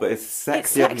normal, but it's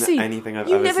it's sexier sexy. than anything I've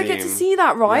you ever never seen. get to see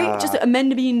that, right? Yeah. Just a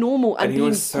men being normal and And he being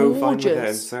was so fun with it and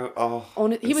gorgeous.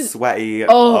 so He was sweaty.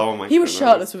 Oh, my he was goodness.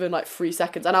 shirtless within like 3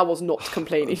 seconds, and I was not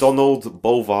complaining. Donald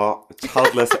Bova,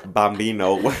 childless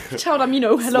Bambino. Child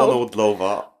Amino, hello. Donald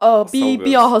Lova. Oh, So be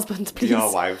good. our husband, please. Be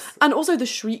our wives. And also the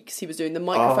shrieks he was doing, the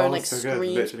microphone like so good,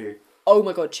 scream. literally. Oh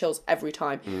my god, chills every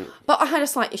time. But I had a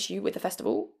slight issue with the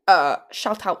festival.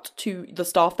 Shout out to the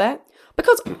staff there.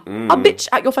 Because a bitch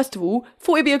at your festival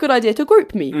thought it'd be a good idea to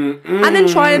grope me. And then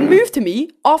try and move to me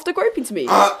after groping to me.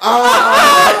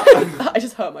 I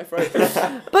just hurt my throat.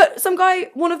 But some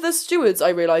guy, one of the stewards, I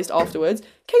realised afterwards,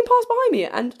 came past behind me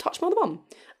and touched me on the bum.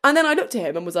 And then I looked at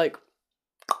him and was like,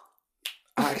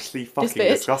 Actually this fucking bitch.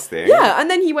 disgusting. Yeah, and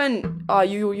then he went,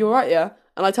 you're right, yeah?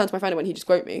 And I turned to my friend and went, he just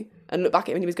groped me. And looked back at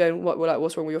him and he was going,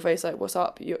 what's wrong with your face? Like, what's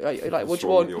up? Like, what do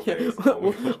you wrong want? with your face? Oh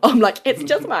my God. I'm like, it's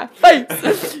just my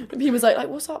face. And he was like,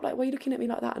 what's up? Like, why are you looking at me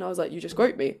like that? And I was like, you just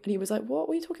groped me. And he was like, what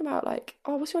are you talking about? Like,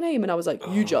 oh, what's your name? And I was like,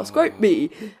 you just groped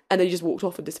me. And then he just walked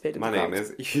off and disappeared. My into the name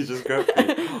crowd. is. You just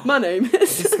go. My name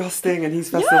is. Disgusting, and he's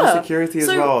festival Yeah. security as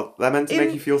So, well. They're meant to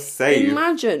make you feel safe.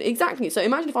 Imagine, exactly. So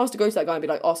imagine if I was to go to that guy and be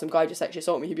like, oh, some guy just sexually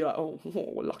assaulted me. He'd be like, oh,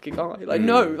 lucky guy. Like,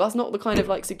 no, that's not the kind of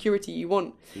like security you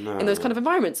want in those kind of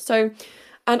environments. So,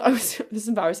 and this is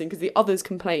embarrassing because the others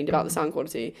complained about the sound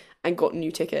quality and got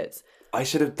new tickets. I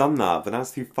should have done that, but now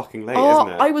it's too fucking late, Oh,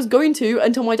 isn't it? I was going to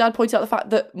until my dad pointed out the fact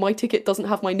that my ticket doesn't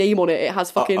have my name on it. It has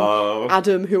fucking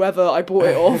Adam, whoever I bought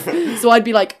it off. So I'd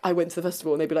be like, I went to the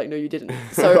festival, and they'd be like, no, you didn't.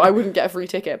 So I wouldn't get a free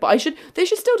ticket. But they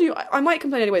should still do. I might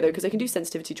complain anyway though, because they can do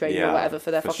sensitivity training or whatever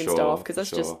for their fucking staff. Because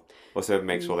that's just. Also,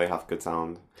 make sure they have good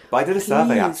sound. But I did a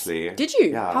survey actually. Did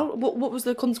you? Yeah. What was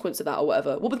the consequence of that or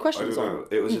whatever? What were the questions on?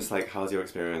 It was just like, how's your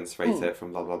experience? Rate it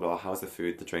from blah blah blah. How's the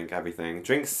food, the drink, everything.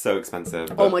 Drink's so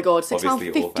expensive. Oh my god,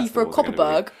 £6.50 for a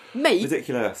Copperberg, mate.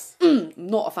 Ridiculous.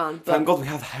 Not a fan. But Thank God we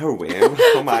have heroin.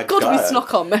 Oh my God, god. we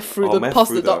snuck our meth through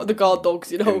the guard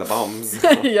dogs, you know. In the bombs.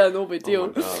 Yeah, no big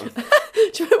deal. Oh my God.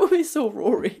 Do you remember when we saw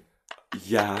Rory?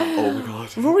 Yeah. Oh my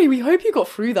god. Rory, we hope you got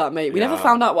through that, mate. We never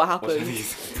found out what Watching happened.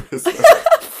 these in prison.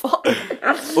 Fuck.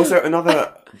 Also,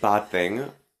 another bad thing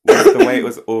was the way it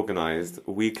was organised.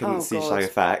 We couldn't see God. Shy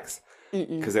Effects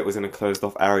because it was in a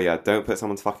closed-off area. Don't put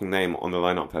someone's fucking name on the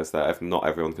lineup poster if not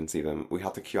everyone can see them. We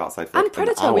had to queue outside for And an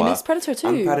Predator, hour. we missed Predator too.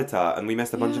 And Predator, and we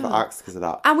missed a bunch of acts because of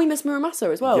that. And we missed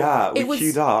Muramasa as well. Yeah, we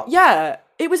queued up. Yeah,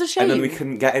 it was a shame. And then we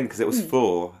couldn't get in because it was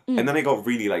full. And then it got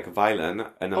really violent,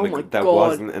 and then Oh my there God.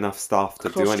 wasn't enough staff to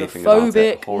do anything about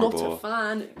it. Claustrophobic, Horrible. not a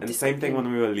fan. And the same thing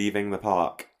when we were leaving the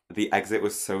park. The exit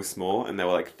was so small, and there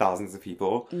were thousands of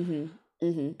people.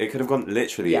 It could have gone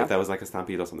literally if there was a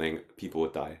stampede or something, people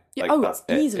would die. Yeah, That's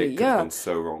it. easily, It could have gone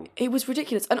so wrong. It was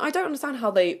ridiculous, and I don't understand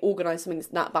how they organised something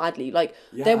that badly.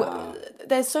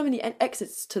 There's so many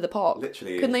exits to the park.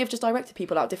 Literally. Couldn't they have just directed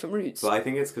people out different routes? But I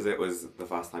think it's because it was the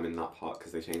first time in that park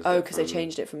because they changed it. Oh, because they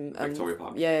changed it from Victoria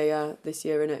Park. Yeah, this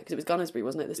year, innit? Because it was Gunnersbury,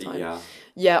 wasn't it, this time?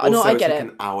 Yeah. I know, Also, I get it took it.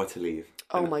 an hour to leave.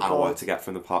 Oh my An hour God. to get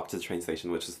from the park to the train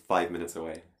station, which is 5 minutes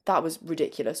away. That was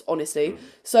ridiculous, honestly.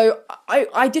 So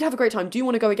I did have a great time. Do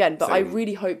want to go again, but I Same.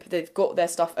 really hope they've got their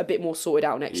stuff a bit more sorted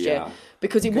out next Yeah. year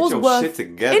because it Get was your worth shit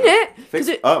together. in it Fix because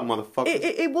it up, motherfucker.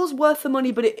 it was worth the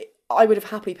money, but I would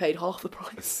have happily paid half the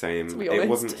price. Same. To be It honest.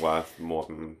 wasn't worth more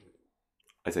than,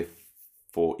 I'd say,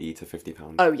 £40 to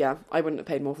 £50. Oh yeah, I wouldn't have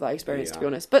paid more for that experience to Yeah. be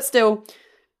honest. But still,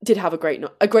 did have a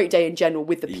great day in general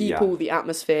with the people, Yeah. the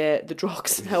atmosphere, the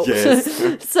drugs helped.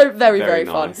 Yes. So very Very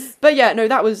fun. nice. But yeah, no,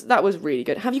 that was really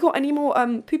good. Have you got any more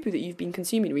poo poo that you've been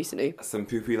consuming recently? Some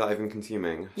poo-poo that I've been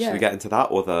consuming. Yeah. Should we get into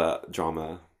that or the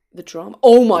drama? The drama.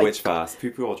 Oh my. Which first?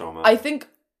 Poo-poo or drama? I think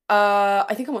I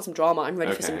want some drama. I'm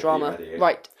ready for Okay, some are you drama. ready?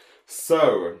 Right,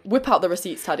 So, whip out the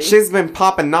receipts, Taddy. she's been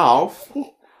popping off.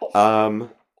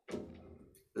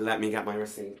 Let me get my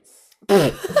receipts.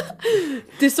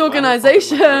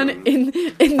 Disorganization in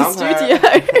the Found studio.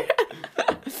 Right,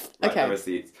 Okay. the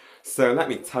receipts. So let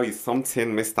me tell you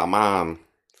something, Mr. Man.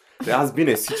 There has been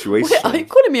a situation. Wait, are you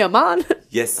calling me a man?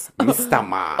 Yes, Mr.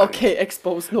 Man. Okay,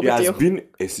 exposed. No There big has deal. been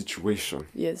a situation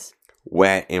Yes.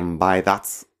 wherein by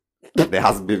that there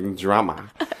has been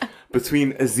drama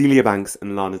between Azealia Banks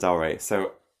and Lana Del Rey.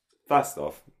 So, first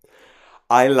off,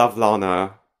 I love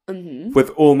Lana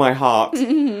with all my heart. I've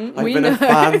We been know. a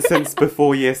fan since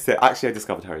before year 6. Actually, I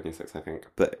discovered her in year 6, I think.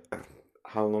 But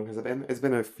how long has it been? It's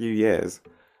been a few years.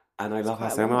 And I love her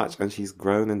quite a so while. much. And she's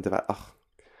grown and developed. Oh,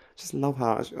 just love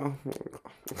her. Oh.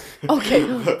 Okay,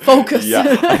 focus. Yeah,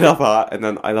 I love her. And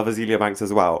then I love Azealia Banks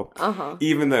as well. Uh-huh.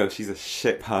 Even though she's a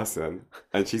shit person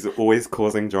and she's always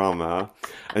causing drama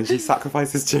and she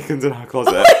sacrifices chickens in her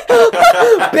closet.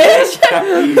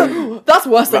 Bitch! That's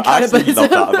worse than But I actually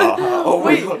cannibalism. love that about her. Oh my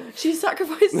Wait, God. she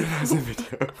sacrificed. There's a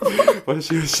video when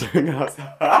she was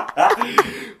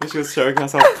showing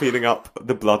herself cleaning up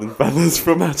the blood and feathers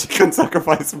from her chicken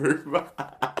sacrifice room.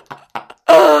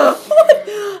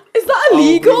 Is that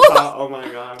illegal? Oh my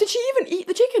God. Did she even eat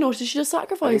the chicken or did she just I think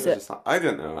sacrifice it it? was just- I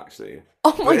don't know actually.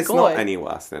 Oh But my it's God. not any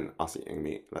worse than us eating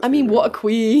meat. let's I be mean, real. what a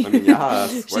queen. I mean,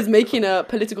 yes. She's making a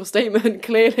political statement,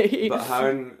 clearly. But her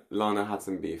and Lana had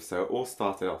some beef, so it all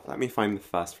started off. Let me find the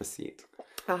first receipt.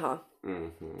 Uh-huh.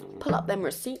 Pull up them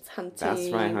receipts, hunty. That's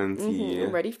right, hunty.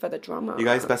 I'm ready for the drama. You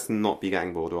guys best not be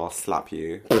getting bored or I'll slap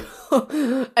you.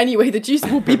 Anyway, the juice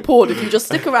will be poured if you just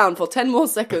stick around for 10 more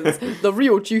seconds. The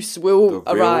real juice will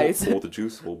arise. Or the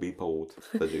juice will be pulled.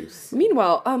 The juice.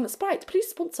 Meanwhile, Sprite, please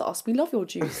sponsor us. We love your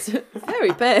juice.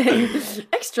 Very big.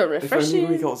 Extra If only we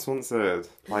refreshing. got sponsored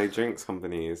by drinks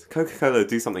companies. Coca-Cola,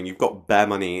 do something. You've got bare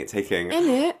money taking In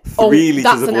it. 3 litres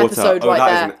that's of an water. episode Oh, right that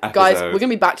is there. an Guys, episode. we're going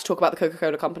to be back to talk about the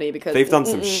Coca-Cola company because They've done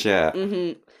some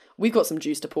shit. we've got some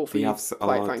juice to pour for We you, have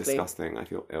quite frankly. disgusting. I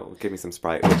feel ill. Give me some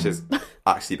Sprite, which is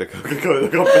actually the Coca-Cola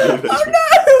company.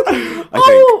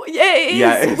 Oh, yeah, it is.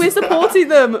 Yeah, it is. We're supporting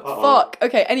them. Fuck.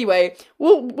 Okay, anyway,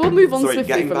 we'll move on Sorry, swiftly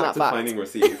getting from back that to fact. finding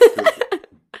receipts.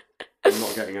 'Cause I'm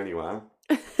not getting anywhere.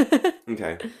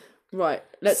 Okay. Right,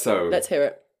 let's So- hear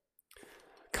it.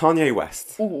 Kanye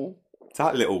West Ooh.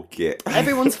 That little git.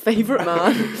 Everyone's favourite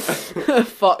man.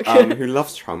 Fuck. Who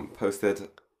loves Trump, posted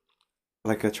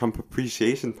like a Trump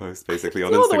appreciation post basically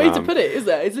on That's Instagram. not the way to put it, is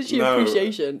there? It's literally No,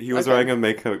 appreciation. He was wearing a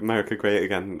Make America Great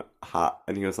Again hat,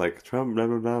 and he was like, Trump, blah,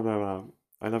 blah, blah, blah, blah.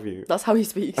 I love you. That's how he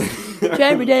speaks.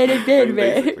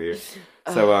 Basically.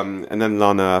 So, and then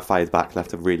Lana fired back,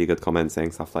 left a really good comment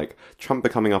saying stuff like, Trump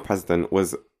becoming our president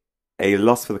was a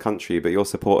loss for the country, but your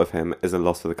support of him is a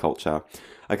loss for the culture.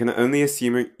 I can only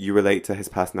assume you relate to his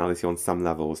personality on some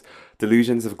levels.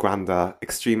 Delusions of grandeur,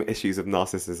 extreme issues of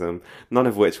narcissism, none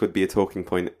of which would be a talking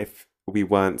point if we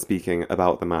weren't speaking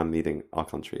about the man leading our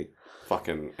country.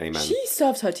 Fucking amen. She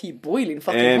serves her tea boiling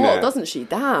fucking hot, doesn't she?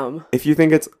 Damn. If you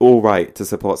think it's all right to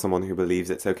support someone who believes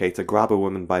it's okay to grab a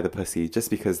woman by the pussy just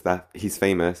because he's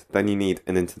famous, then you need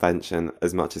an intervention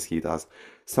as much as he does.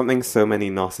 Something so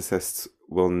many narcissists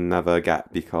will never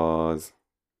get because...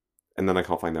 And then I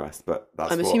can't find the rest, but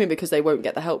that's I'm assuming because they won't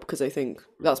get the help because they think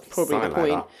that's probably the Something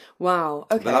like point. Wow,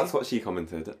 okay. But that's what she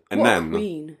commented. And What a then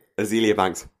queen. Azealia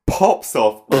Banks pops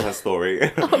off on her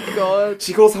story. Oh, God.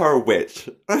 She calls her a witch.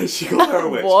 She calls her a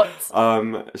witch.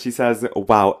 What? She says,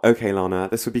 wow, okay, Lana,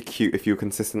 this would be cute if you were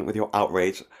consistent with your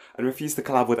outrage and refused to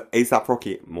collab with ASAP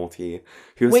Rocky, Morty,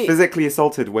 who has physically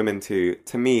assaulted women too.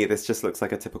 To me, this just looks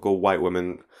like a typical white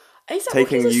woman ASAP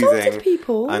taking Rocky's assaulted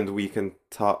people. and a weakened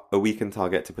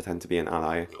target to pretend to be an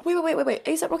ally. Wait.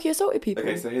 ASAP Rocky assaulted people?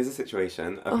 Okay, so here's the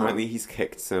situation. Apparently he's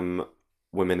kicked some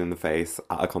women in the face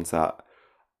at a concert.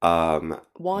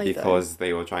 Why, because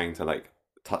they were trying to, like,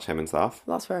 touch him and stuff.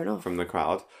 That's fair enough. From the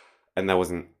crowd. And there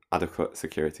wasn't adequate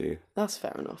security. That's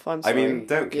fair enough. I'm sorry. I mean,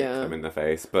 don't kick them in the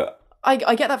face, but... I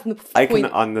get that from the point... I can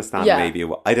understand maybe...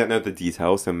 I don't know the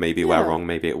details, so maybe we're wrong.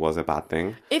 Maybe it was a bad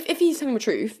thing. If he's telling the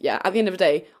truth, at the end of the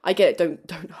day, I get it.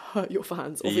 Don't hurt your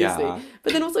fans, obviously. Yeah.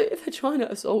 But then also, if they're trying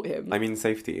to assault him... I mean,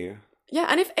 safety. Yeah,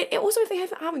 and if they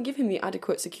haven't given him the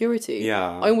adequate security,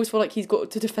 I almost feel like he's got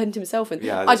to defend himself. And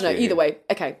I don't know. Either way,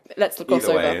 okay, let's gloss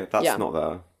over. Either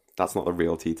way, that's not the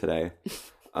real tea today.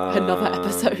 Another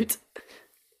episode.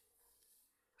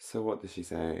 So what did she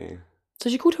say? So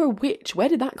she called her a witch. Where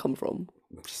did that come from?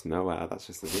 Just nowhere. That's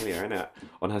just Azealia, isn't it?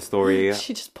 On her story.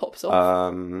 She just pops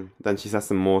off. Then she says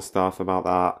some more stuff about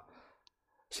that.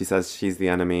 She says she's the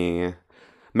enemy.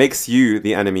 Makes you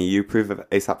the enemy. You prove of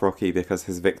ASAP Rocky because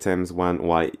his victims weren't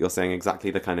white. You're saying exactly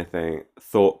the kind of thing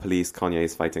thought police Kanye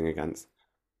is fighting against.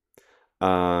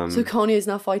 So Kanye is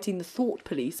now fighting the thought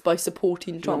police by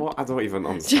supporting Trump. You know what? I don't even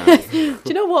understand. Do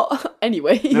you know what?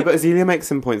 Anyway. No, but Azealia makes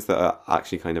some points that are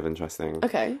actually kind of interesting.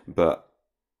 Okay. But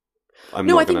I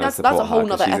think that's a whole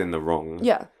nother. She's in the wrong.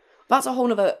 Yeah, that's a whole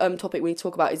nother topic we need to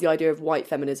talk about. Is the idea of white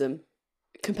feminism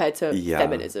compared to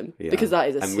feminism, because that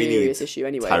is a serious issue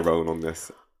anyway. Tyrone on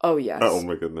this. Oh yes. Oh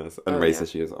my goodness, and race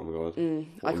issues. Oh my god.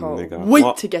 I can't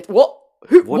wait to get what.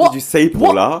 What did you say,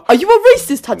 Paula? What? Are you a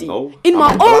racist, Taddy? No, in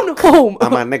my own home.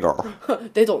 I'm a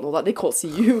nigger. They don't know that. They can't see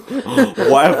you.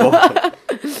 Whatever.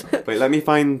 Wait, let me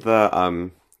find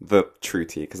the true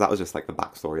tea, because that was just like the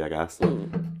backstory, I guess.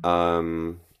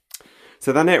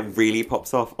 So then it really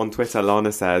pops off on Twitter.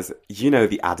 Lana says, you know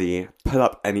the Addy, pull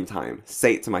up anytime,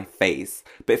 say it to my face.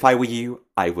 But if I were you,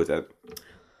 I wouldn't.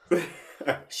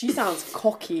 She sounds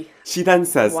cocky. She then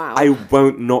says, I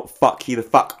won't not fuck you the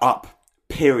fuck up,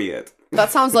 period. That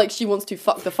sounds like she wants to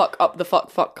fuck the fuck up the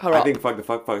fuck her up. I think fuck the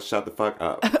fuck, shut the fuck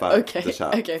up. Okay,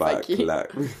 thank you.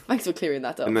 Thanks for clearing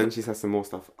that up. And then she says some more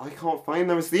stuff. I can't find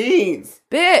the receipts.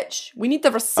 Bitch, we need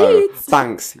the receipts.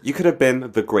 Banks, you could have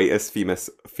been the greatest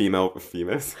female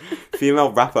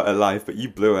rapper alive, but you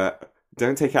blew it.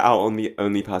 Don't take it out on the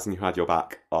only person who had your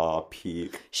back.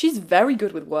 Peak. She's very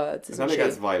good with words, isn't she? Then it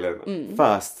gets violent.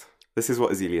 First, this is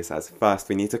what Azealia says. First,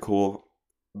 we need to call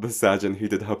the surgeon who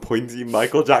did her pointy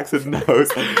Michael Jackson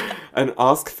nose and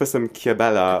ask for some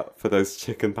Chiabella for those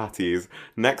chicken patties.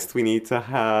 Next, we need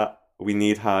her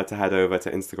to head over to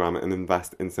Instagram and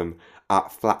invest in some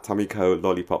Flat Tummy Co.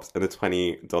 lollipops and a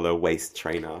 $20 waist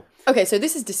trainer. Okay, so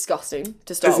this is disgusting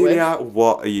to start Azealia, with.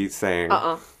 what are you saying?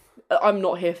 I'm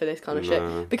not here for this kind of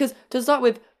shit. Because to start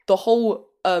with, the whole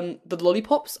the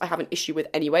lollipops I have an issue with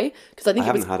anyway, because I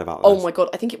haven't heard about this. Oh my god,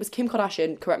 I think it was Kim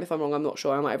Kardashian, correct me if I'm wrong, I'm not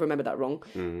sure, I might have remembered that wrong,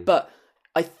 but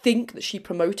I think that she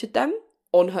promoted them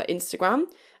on her Instagram,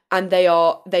 and they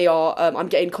are I'm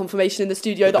getting confirmation in the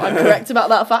studio that I'm correct about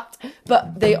that fact,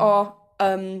 but they are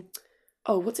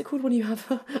what's it called when you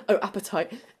have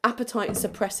appetite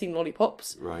suppressing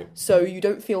lollipops, right? So you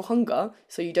don't feel hunger,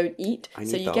 so you don't eat,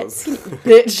 so you get skinny.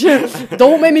 Bitch,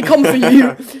 don't make me come for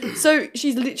you. So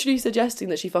she's literally suggesting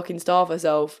that she fucking starve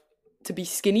herself to be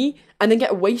skinny and then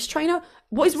get a waist trainer.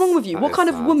 What is wrong with you? What kind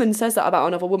of woman says that about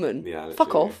another woman? Yeah,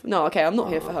 fuck off. No, okay, I'm not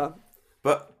here for her.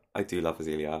 But I do love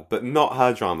Azealia, but not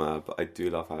her drama. But I do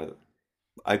love her.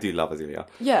 I do love Azealia.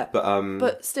 Yeah, But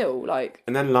but still, like...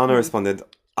 And then Lana responded,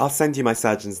 I'll send you my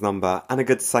surgeon's number and a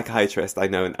good psychiatrist I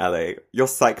know in LA. Your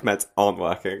psych meds aren't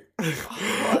working.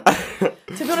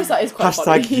 To be honest, that is quite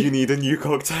Hashtag funny. you need a new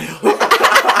cocktail.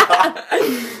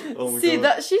 Oh my See,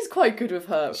 God. she's quite good with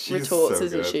her She's retorts, so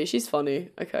isn't good. she? She's funny.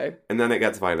 Okay. And then it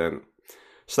gets violent.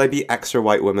 Should I be extra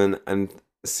white woman and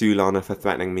sue Lana for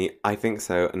threatening me? I think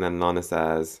so. And then Lana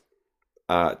says,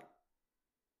 oh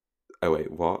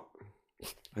wait, what?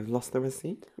 I've lost the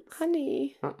receipt?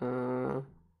 Honey. Oh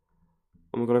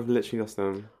my God, I've literally lost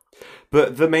them.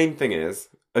 But the main thing is,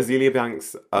 Azealia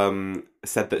Banks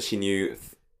said that she knew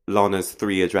Lana's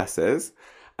 3 addresses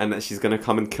and that she's going to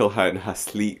come and kill her in her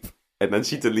sleep. And then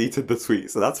she deleted the tweet,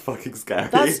 so that's fucking scary.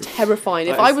 That's terrifying.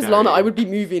 If That I is was scary. Lana, I would be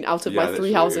moving out of Yeah, my 3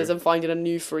 literally. houses and finding a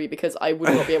new 3 because I would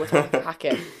not be able to hack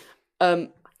it.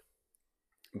 But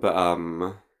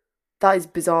That is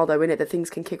bizarre though, isn't it? That things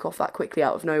can kick off that quickly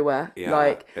out of nowhere. Yeah,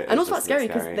 Like, it and is also that's just a bit scary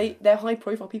because scary. they're high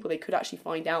profile people. They could actually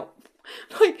find out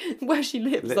like where she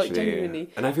lives, like literally. genuinely.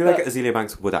 And I feel like Azealia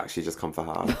Banks would actually just come for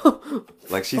her.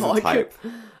 Like, she's Fuck. a type.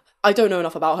 I don't know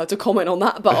enough about her to comment on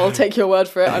that, but I'll take your word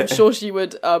for it. I'm sure she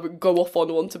would go off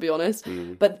on one, to be honest.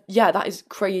 But yeah, that is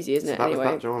crazy, isn't it? That was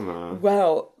Anyway, that drama.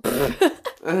 well,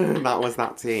 That was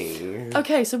that thing.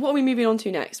 okay. So what are we moving on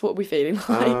to next? What are we feeling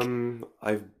like?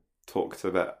 I've talked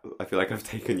a bit. I feel like I've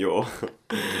taken your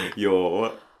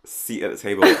seat at the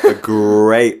table. A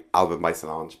great album by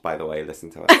Solange, by the way. Listen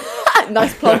to it.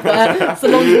 Nice plug there.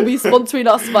 Solange will be sponsoring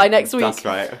us by next week. That's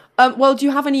right. Well, do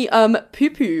you have any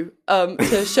poo-poo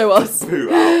to show us? Poo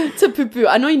out. To poo-poo.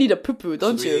 I know you need a poo-poo,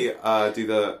 don't Should you? we do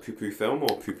the poo-poo film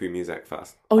or poo-poo music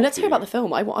first? Oh, let's hear about the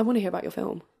film. I want to hear about your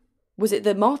film. Was it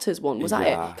the Martyrs one? Was that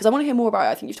it? Yeah. Because I want to hear more about it.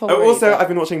 I think you've told me Oh, already, also, but- I've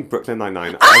been watching Brooklyn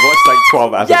Nine-Nine. I watched like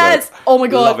 12 episodes. Yes! Oh my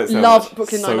god, Love it so love much.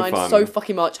 Brooklyn So Nine-Nine fun. so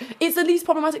fucking much. It's the least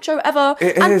problematic show ever.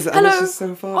 It and is, and hello, it's just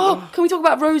so fun. Oh, can we talk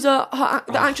about Rosa?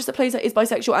 The actress that plays her is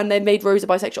bisexual, and they made Rosa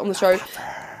bisexual on the show.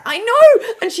 I know,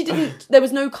 and she didn't. There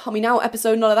was no coming out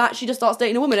episode, none of that. She just starts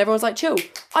dating a woman. Everyone's like, chill.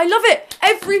 I love it.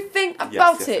 Everything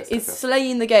about yes, it yes, is yes.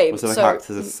 slaying the game. Also, the So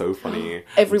characters are so funny.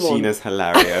 Everyone. Gina's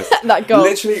hilarious. That girl.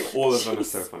 Literally all of them are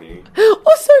so funny.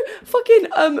 also, fucking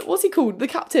what's he called? The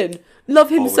captain.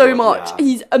 Love him Oh my so God, much. yeah.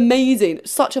 He's amazing.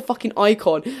 Such a fucking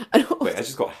icon. And Wait, I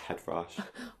just got a head rush.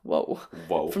 whoa.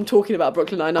 Whoa. From talking about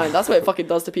Brooklyn Nine-Nine. That's what it fucking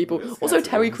does to people. It's Also, scary.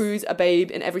 Terry Crews, a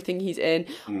babe in everything he's in.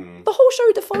 The whole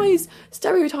show defies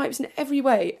stereotypes in every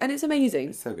way, and it's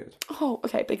amazing. So good. Oh,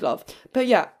 okay, big love. But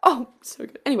yeah, oh, so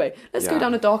good. Anyway, let's go Yeah.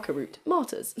 down a darker route.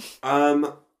 Martyrs.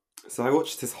 So I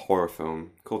watched this horror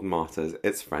film called Martyrs.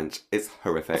 It's French. It's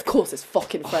horrific. Of course, it's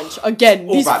fucking French. Again,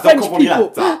 Oh, these right, French don't people.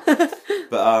 call me that.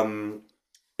 But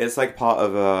it's like part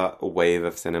of a wave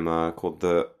of cinema called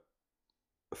the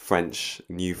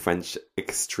New French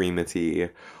Extremity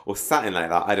or something like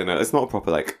that. I don't know. It's not a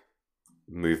proper like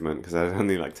movement because there's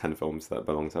only like 10 films that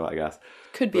belong to it, I guess.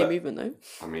 Could be a But- movement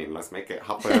though. I mean, let's make it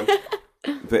happen.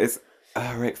 But it's a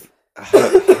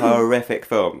horrific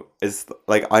film. It's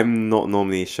like I'm not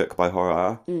normally shook by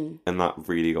horror, and that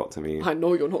really got to me. I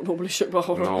know you're not normally shook by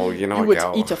horror. No, you know, you would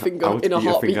girl, eat a finger I would in a eat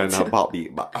heartbeat. finger in a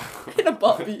heartbeat, but In a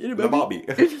heartbeat. In a in a heartbeat.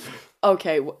 heartbeat.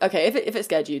 Okay. If it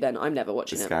scared you, then I'm never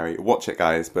watching It's it. scary. Watch it,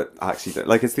 guys. But actually,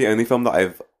 like, it's the only film that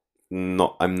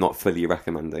I'm not fully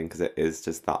recommending because it is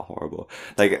just that horrible.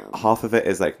 Like, half of it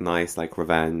is like nice, like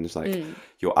revenge, like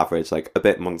your average, like a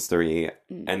bit monstery,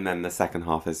 and then the second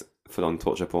half is full on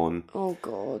torture porn. Oh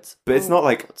god. But it's Oh, not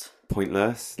like God.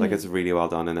 pointless. Like, it's really well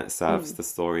done and it serves the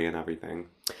story and everything.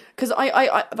 Because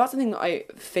I that's the thing that I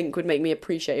think would make me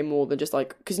appreciate it more than just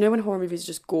like, because you know when horror movies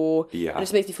just gore, Yeah. and it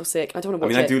just makes me feel sick. I don't want I to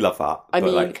watch mean, it. I do love that. I but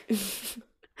mean, like,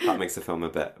 that makes the film a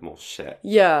bit more shit.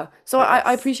 yeah. So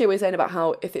I Yes. appreciate what you're saying about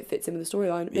how if it fits in with the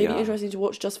storyline, maybe Yeah. interesting to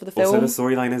watch just for the film. Also, the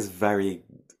storyline is very,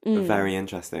 very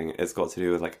interesting. It's got to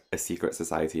do with like a secret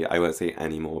society. I won't say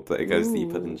any more, but it goes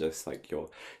deeper than just like your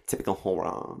typical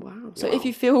horror. Wow. So if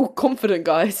you feel confident,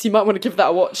 guys, you might want to give that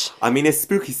a watch. I mean, it's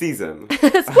spooky season. Spooky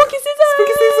season!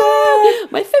 Spooky season!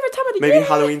 My favourite time of the Maybe year!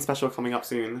 Halloween special coming up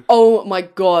soon. Oh my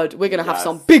god, we're going to have Yes.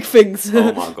 some big things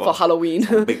Oh my God. for Halloween.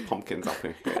 Some big pumpkins up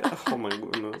in here. Oh my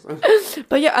goodness.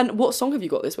 But yeah, and what song have you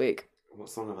got this week? What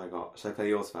song have I got? Should I play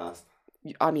yours first?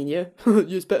 I mean, yeah,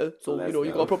 yours better. So, Let's you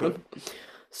go. got a problem.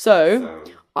 So, So,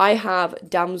 I have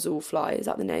Damselfly, is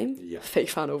that the name? Yeah. Fake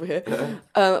fan over here.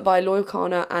 By Loyal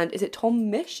Kana, and is it Tom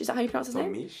Mish? Is that how you pronounce his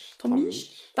name? Mish. Tom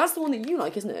Mish? That's the one that you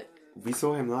like, isn't it? We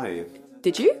saw him live.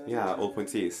 Did you? Yeah, All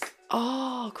Points East.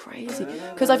 Oh, crazy.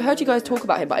 Because I've heard you guys talk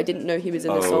about him, but I didn't know he was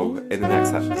in the Oh, song. in the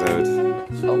next episode.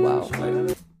 Oh, wow.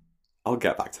 I'll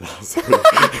get back to that.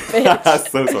 Bitch.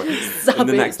 So sorry. In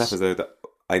the next Savage. episode,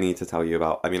 I need to tell you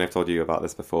about. I mean, I've told you about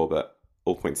this before, but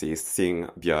all points east, seeing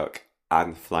Björk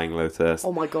and Flying Lotus,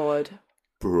 Oh my god.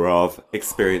 bruv,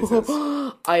 experiences.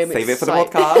 I am Save it for the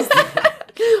excited. podcast.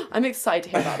 I'm excited to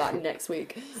hear about that next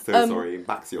week. So sorry.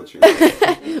 Back to your tune.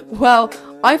 Well,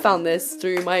 I found this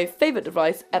through my favourite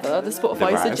device ever, the Spotify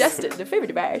Device. suggested, the favourite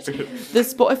device, the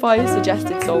Spotify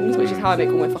suggested songs, which is how I make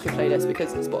all my fucking playlists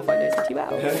because Spotify knows me too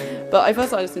well. But I first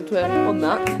started listening to it on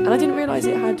that, and I didn't realise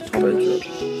it had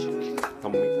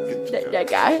Tommy, that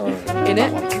guy, in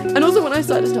it. And also when I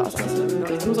started listening to it, I was like, this is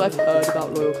really nice. And also I've heard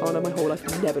about Loyal Kana my whole life,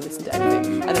 I've never listened to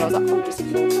anything. And then I was like, oh, just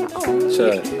ignore that. Oh,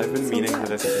 Sure. I've been meaning to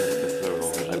listen to this for a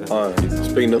while. It's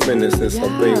been a minute since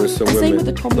I've been with some And same women. with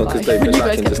the Tom Not guy. because they've When been you guys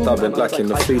lacking, kept just talking I've been about it, I lacking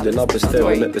the was like, feeling. I've been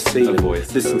staring at the ceiling.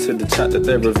 Listen to the chat that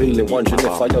they're revealing. Wondering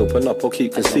if I open up or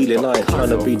keep concealing. I ain't trying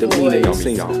to be the meaning it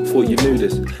seems. Thought you knew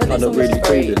this. I don't really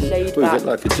do this. Move it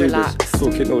like a Judas.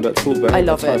 Talking all that talk about. I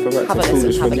love it. Have a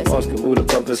listen, have a listen. Asking all the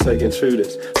brothers saying true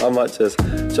this. I might just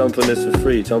jump on this for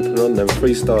free. Jumping on them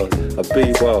freestyle. I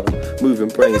be wild. Moving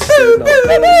brains. Beautiful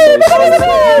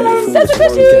as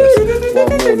one guess. One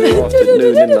morning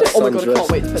afternoon in that Oh my God, I can't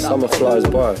wait for that. sundress. Summer flies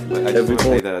by. I just Every want to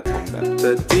play morning. the Tom bit.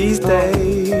 But these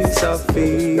days I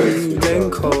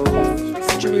feeling cold.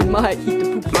 Drew might eat the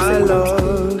poop. My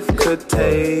love could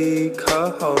take her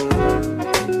home.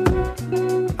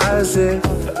 As if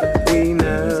we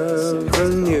never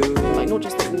knew. Like not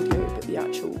just the audio, but the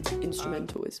actual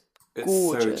instrumental is It's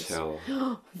gorgeous. so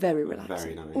chill. Very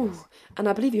relaxing. Very nice. Ooh. And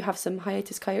I believe you have some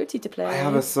Hiatus Coyote to play. I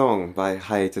have a song by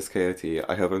Hiatus Coyote.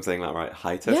 I hope I'm saying that right.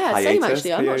 Hiatus? Yeah, Hiatus same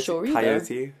actually. I'm not Coyote? sure either.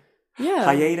 Coyote? Yeah.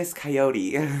 Hiatus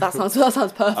Coyote. That sounds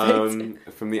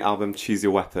perfect. From the album Choose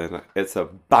Your Weapon. It's a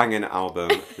banging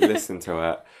album. Listen to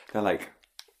it. They're like,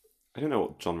 I don't know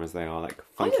what genres they are. Like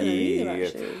I don't know funky, either,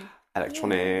 actually.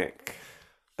 electronic,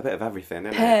 a bit of everything,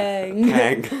 innit? Pang.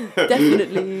 Pang.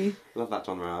 Definitely. Love that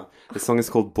genre. The song is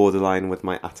called Borderline with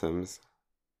My Atoms.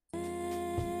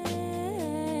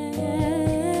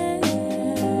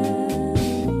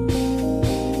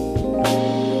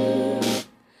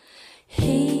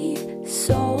 He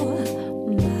saw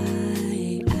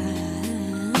my eyes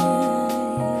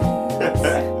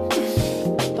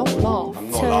Don't laugh.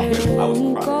 I'm not laughing. I was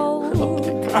turn crying. gold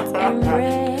and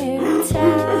riptide.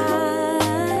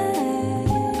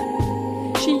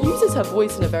 She uses her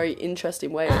voice in a very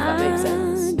interesting way, if that makes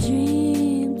sense. I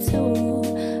dream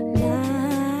tonight,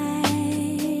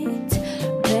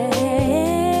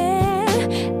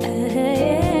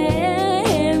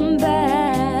 And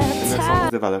the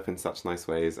songs develop in such nice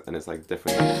ways, and it's like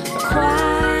different.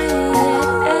 quiet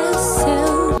as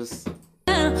silver. Just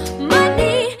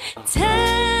Money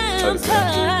temper this is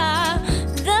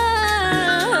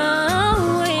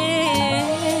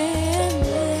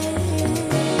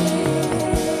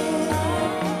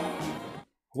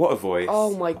what a voice!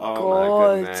 Oh my Oh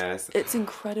god. my goodness! It's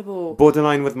incredible.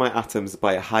 Borderline with My Atoms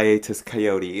by Hiatus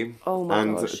Coyote. Oh my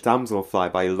and gosh.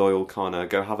 Damselfly by Loyal Kana.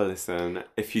 Go have a listen.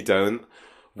 If you don't,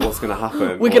 what's gonna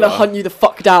happen? We're gonna Or- hunt you the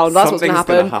fuck down. That's what's gonna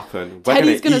Something's happen. We're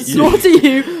Teddy's gonna eat you. slaughter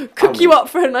you, cook you up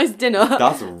for a nice dinner.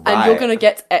 That's And right. you're gonna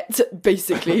get et,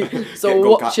 basically. So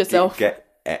watch yourself. Get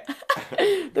it.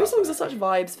 Those songs are such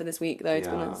vibes for this week, though. To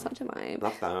be Yeah. honest, such a vibe.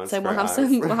 Love those. So we'll Great have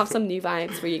vibes. some new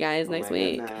vibes for you guys next my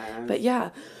week. goodness. But yeah.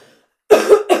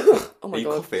 Oh Are my you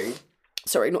god. coughing?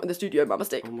 Sorry, not in the studio. My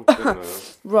mistake. Oh my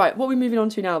goodness. Right, what are we moving on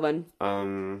to now then?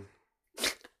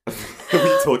 We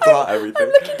talked about everything. I'm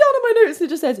looking down at my notes and it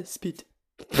just says spit.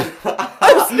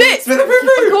 Oh, spit! Spit a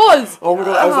poo-poo! Of course! Oh my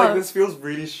god, I was Ah. like, this feels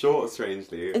really short,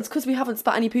 strangely. It's because we haven't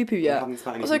spat any poo-poo yet. haven't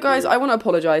spat any Also, poo-poo. guys, I want to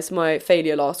apologise for my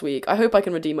failure last week. I hope I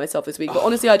can redeem myself this week, but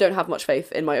honestly, I don't have much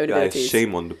faith in my own Guys, abilities.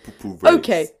 shame on the poo-poo race.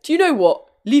 Okay, do you know what?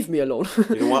 Leave me alone.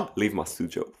 You know what? Leave my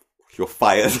studio. You're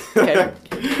fired. Okay.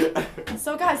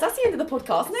 So, guys, that's the end of the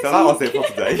podcast. Next So that was week. it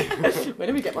for today. When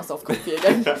do we get myself coffee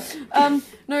again?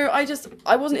 No, I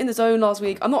wasn't in the zone last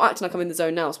week. I'm not acting like I'm in the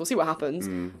zone now, so we'll see what happens.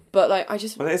 But like, I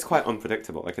just Well, it is quite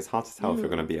unpredictable. Like, it's hard to tell if you're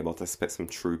going to be able to spit some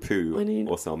true poo I mean-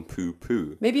 or some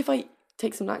poo-poo. maybe if I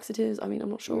take some laxatives. I mean, I'm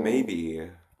not sure. Maybe.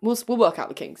 We'll work out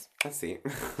the kinks. Let's see.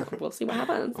 We'll see what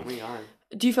happens. Oh my god.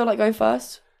 Do you feel like going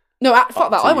first? No, fuck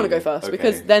that. to I want to you. go first Okay.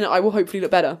 because then I will hopefully look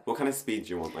better. What kind of speed do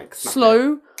you want? Like, snap it?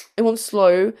 Slow. I want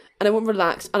slow, and I want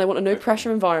relaxed, and I want a no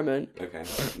pressure environment. Okay,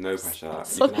 no pressure.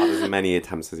 You can have as many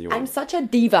attempts as you I'm want. such a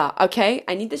diva. Okay,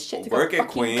 I need this shit to go Work it,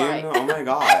 fucking queen. right. Oh my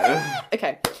god.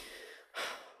 Okay.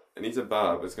 It needs a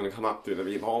burp. It's going to come up through the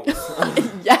beatbox.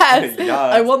 Yes. Yes.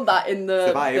 I want that in the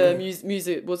Survive.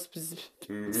 music was Beats.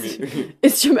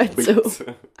 instrumental.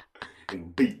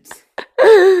 And beats.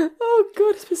 Oh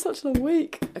god, it's been such a long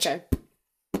week. Okay.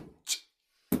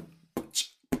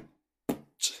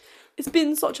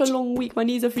 been such a long week. My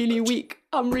knees are feeling weak.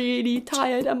 I'm really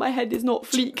tired and my head is not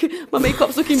fleek. My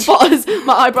makeup's looking butters.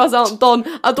 My eyebrows aren't done.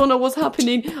 I don't know what's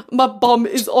happening. My bum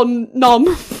is on numb.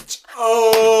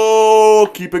 Oh,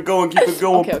 keep it going, keep it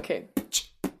going. Okay.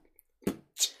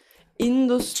 In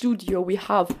the studio we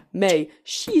have May.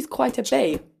 She's quite a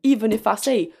bae, even if I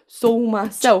say so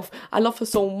myself. I love her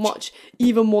so much,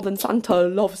 even more than Santa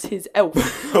loves his elf.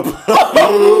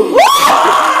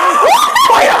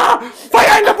 Fire!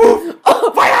 Fire in the booth!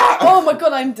 Fire! Oh my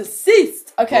god, I'm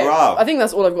deceased. Okay, Wow. I think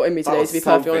that's all I've got in me today, was to be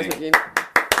perfectly honest something. with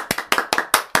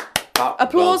you.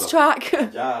 Applause track.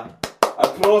 Yeah.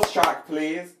 Applause track,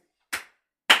 please.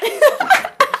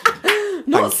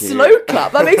 Not Thank you. slow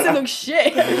clap. That makes it look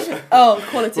shit. Oh,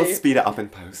 quality. We'll speed it up in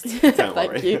post. Don't Thank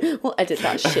worry. you. We'll edit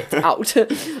that shit out.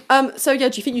 So yeah,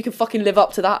 do you think you can fucking live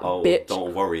up to that, Oh, bitch?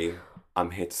 don't worry.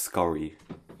 I'm here to scurry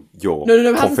your No,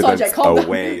 it hasn't started yet. confidence Calm down.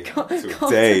 away Calm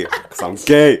today. Because I'm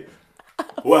gay.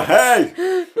 Well, hey!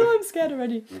 No, I'm scared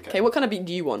already. Okay, what kind of beat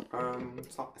do you want?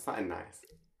 It's not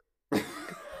nice.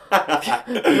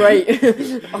 Great.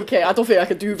 Okay, I don't think I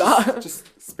can do that. Just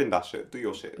spin that shit. Do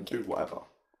your shit. Do whatever.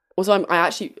 Also, I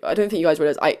don't think you guys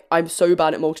realise, I'm so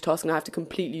bad at multitasking, I have to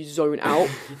completely zone out,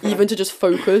 even to just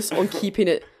focus on keeping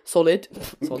it solid.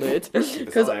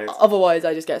 Because solid. otherwise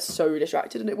I just get so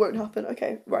distracted and it won't happen.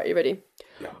 Okay, right, you ready?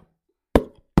 Yeah.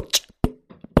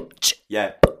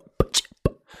 Yeah.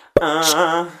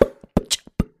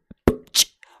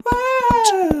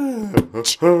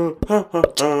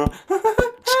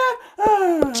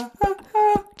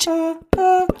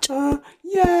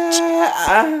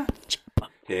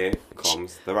 Here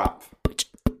comes the rap.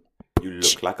 You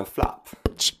look like a flap.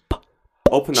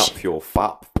 Open up your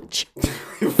flap.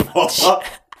 What?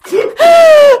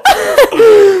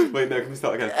 Wait, no, can we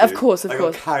start again? Of please? course. I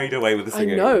got carried away with the I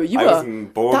singing. know, you I were.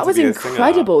 wasn't born That to was be a singer.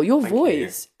 incredible. Your Thank you.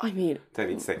 voice. I mean, Don't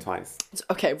need to say it twice.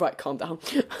 okay, right, calm down.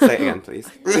 Say it again, please.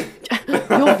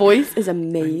 Your voice is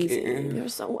amazing. You're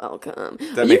so welcome.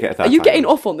 Don't make it a third Are you time. getting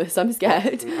off on this? I'm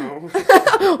scared. No.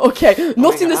 Okay,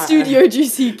 not in the God. studio,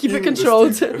 GC. Keep it In the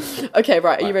controlled. studio. Okay,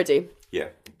 right, are you ready? Yeah.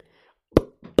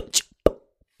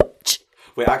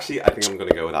 Wait, actually, I think I'm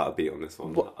gonna go without a beat on this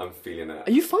one. What? I'm feeling it.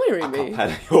 Are you firing me?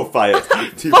 Capella, you're fired.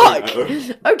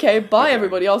 Fuck! Okay, bye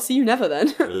everybody. I'll see you never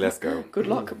then. Let's go. Good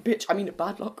luck, bitch. I mean,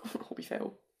 bad luck. Hope we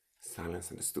fail.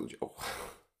 Silence in the studio.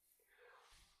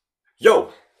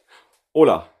 Yo!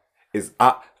 Ola is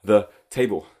at the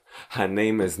table. Her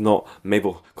name is not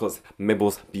Mabel, cause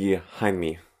Mabel's behind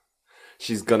me.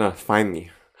 She's gonna find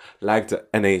me. Like the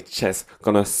NHS,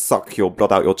 gonna suck your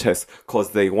blood out your chest,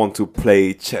 cause they want to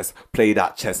play chess. Play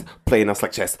that chess, playing us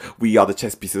like chess. We are the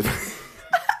chess pieces.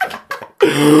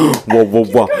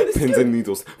 Whoa. Pins and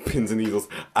needles.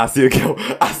 I see a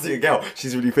girl.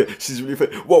 She's really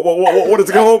fit. Whoa. What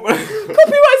is going on?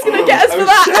 Copyright's gonna get us for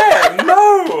that. Shit,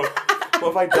 no!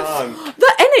 What have I done?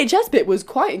 The NHS bit was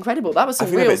quite incredible. That was I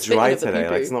some feel a real bit spitting dry of the today.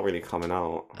 poo-poo. Like, it's not really coming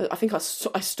out. I think I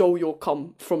stole your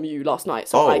cum from you last night,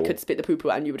 so I Oh. could spit the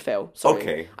poo-poo and you would fail. Sorry.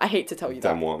 Okay. I hate to tell you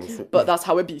Damn that. ones. But that's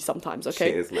how it be sometimes,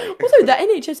 okay? Cheers, mate. Also, the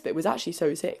NHS bit was actually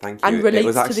so sick. Thank you. And relates It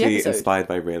was to the actually episode. inspired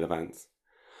by real events.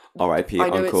 R.I.P. I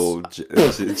know Uncle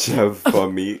Jeff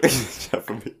for me. Jeff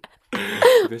for me.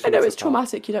 I know it's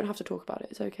traumatic. You don't have to talk about it.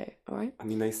 It's okay. All right. I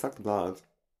mean, they sucked blood.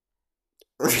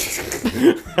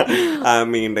 I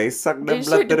mean, they sucked the They blood.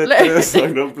 sucked the blood.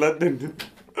 Sucked the blood. Do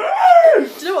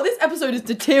you know what? This episode is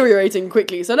deteriorating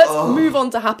quickly. So let's move on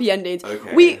to happy endings.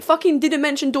 Okay. We fucking didn't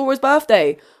mention Dora's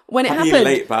birthday when it Happy happened.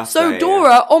 late birthday. So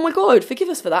Dora, oh my god, forgive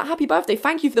us for that. Happy birthday.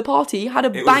 Thank you for the party. Had a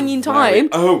It was banging very- time.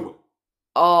 Oh,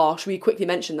 Oh, should we quickly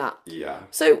mention that? yeah.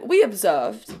 So we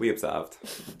observed, We observed.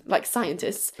 like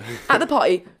scientists, at the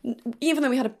party, even though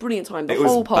we had a brilliant time, the It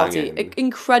was whole party, banging.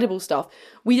 incredible stuff,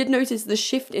 we did notice the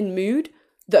shift in mood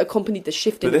that accompanied the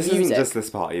shift But in this music. isn't just this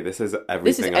party. This is This is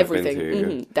everything everything. I've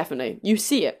been to. Definitely. You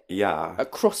see it Yeah.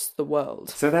 across the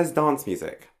world. So there's dance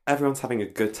music. Everyone's having a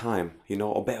good time. You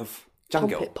know, a bit of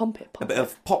jungle. Pump it. A bit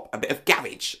of pop. A bit of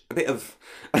garage. A bit of...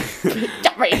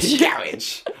 Garage.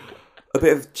 garage. A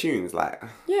bit of tunes, like...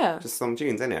 Yeah. Just some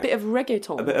tunes, innit? Bit of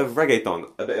reggaeton. A bit of reggaeton.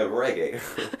 A bit of reggae.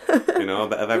 You know, a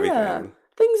bit of everything. Yeah.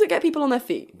 Things that get people on their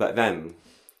feet. But then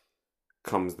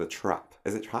comes the trap.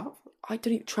 Is it trap? I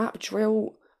don't even trap,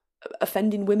 drill,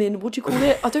 offending women. What do you call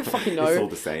it? I don't fucking know. It's all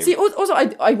the same. See, also,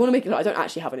 I want to make it. I don't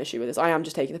actually have an issue with this. I am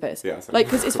just taking the piss. Yeah, same. Like,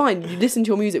 because it's fine. You listen to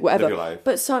your music, whatever. Live your life.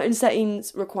 But certain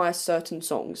settings require certain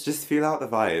songs. Just feel out the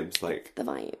vibes, like... The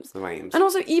vibes. The vibes. And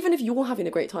also, even if you're having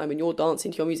a great time and you're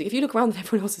dancing to your music, if you look around and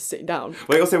everyone else is sitting down.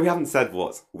 Wait, also, we haven't said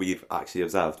what we've actually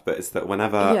observed, but it's that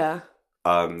whenever Yeah.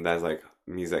 there's, like,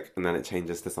 music and then it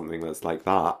changes to something that's like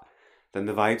that, then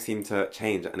the vibe seemed to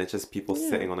change, and it's just people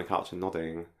sitting on a couch and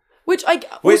nodding. Which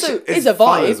Which also is a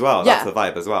fun vibe as well. Yeah, That's a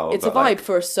vibe as well. it's a but, vibe like,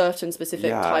 for a certain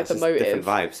specific type it's of just motive. different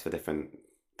vibes for different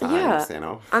times, you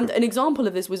know? And an example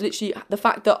of this was literally the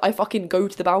fact that I fucking go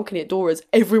to the balcony at Dora's,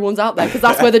 everyone's out there, because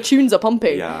that's where the tunes are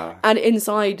pumping. Yeah. And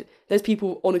inside, there's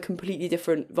people on a completely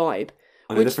different vibe.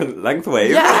 On a different length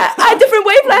wave. Yeah, a different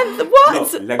wavelength.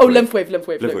 What? No, length wave. Length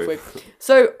wave.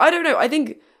 So, I don't know, I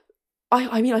think...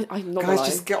 I'm not gonna Guys, lie.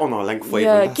 just get on our length wave.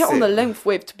 Yeah, and that's get on the it. length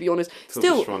wave, to be honest. Till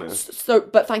Still, the strongest. so,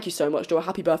 but thank you so much, Dora.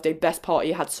 Happy birthday, best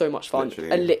party. Had so much fun, Literally.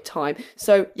 a lit time.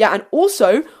 So yeah, and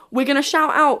also we're gonna shout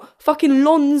out fucking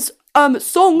Lon's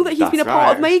song that he's been a That's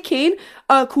part of right. making,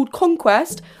 called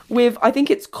Conquest, with I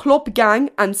think it's Klopp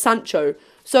Gang and Sancho.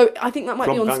 So I think that might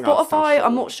be on Klopp Gang and Spotify. Sancho.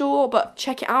 I'm not sure, but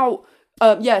check it out.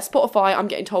 Yeah, Spotify, I'm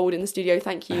getting told in the studio.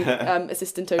 Thank you,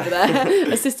 assistant over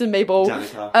there. Assistant Mabel.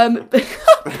 Janitor.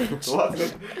 What?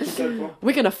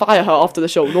 We're going to fire her after the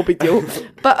show, no big deal.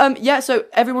 But yeah, so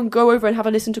everyone go over and have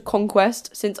a listen to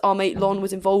Conquest, since our mate Lon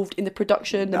was involved in the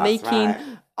production, the That's making.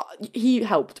 right. He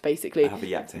helped, basically. I have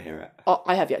yet to hear it.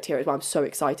 I have yet to hear it, but I'm so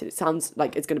excited. It sounds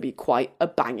like it's going to be quite a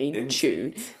banging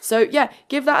tune. So yeah,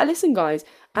 give that a listen, guys.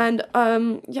 And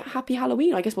yeah, happy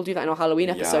Halloween. I guess we'll do that in our Halloween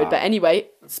episode. Yeah. But anyway,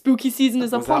 spooky season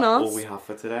is Was upon that us. all we have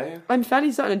for today? I'm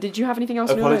fairly certain. Did you have anything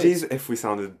else? on your Apologies notes? if we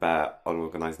sounded bare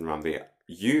unorganized and rambly.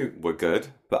 You were good,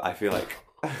 but I feel like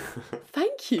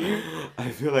Thank you. I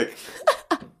feel like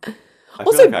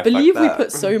Also, I believe fucked we that.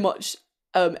 put so much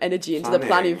energy into the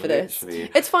planning for this.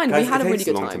 literally. It's fine. Guys, we had it a really takes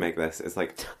good long time. to make this. It's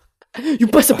like You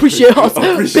best appreciate us,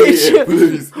 Appreciate bitch. it,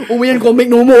 please. Or we ain't gonna make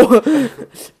no more.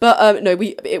 But no,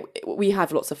 we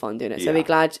have lots of fun doing it. So Yeah. we're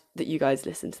glad that you guys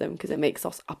listen to them, because it makes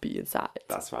us happy and sad.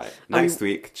 that's right. Next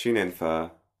week, tune in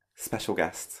for special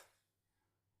guest,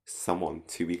 someone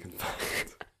to be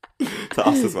confirmed to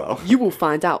us as well. You will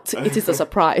find out. It is a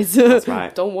surprise. That's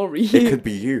right. Don't worry. It could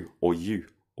be you or you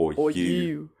or, or you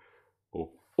you. or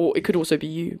Or it could also be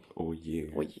you. or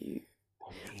you Or you.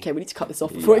 Okay, we need to cut this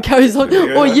off before it Yeah. goes on.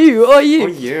 Yeah. Or you. Or you. or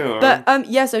you. But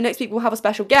yeah, so next week we'll have a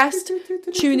special guest.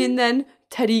 Tune in then.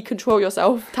 Teddy, control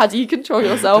yourself. Taddy, control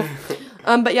yourself.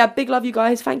 But yeah, big love, you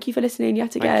guys. Thank you for listening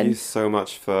yet again. Thank you so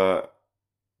much for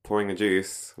pouring a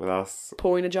juice with us.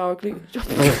 Pouring a jar of glue.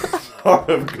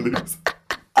 Of glues.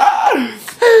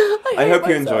 I hope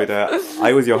you enjoyed it.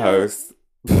 I was your host.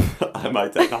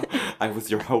 I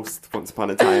was your host once upon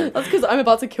a time. That's because I'm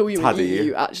about to kill you and Taddy. eat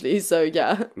you, actually. So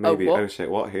yeah. Maybe. what? Oh shit!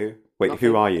 What? Who? Wait. Nothing.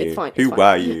 Who are you? It's fine. Who it's fine.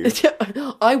 were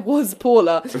you? I was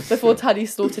Paula before Taddy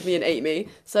slaughtered me and ate me.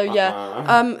 So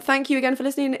yeah. Thank you again for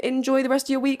listening. Enjoy the rest of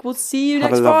your week. We'll see you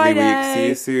Have next a lovely Friday. week. See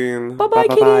you soon. Bye bye,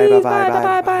 Bye kitties. bye Bye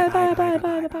bye bye.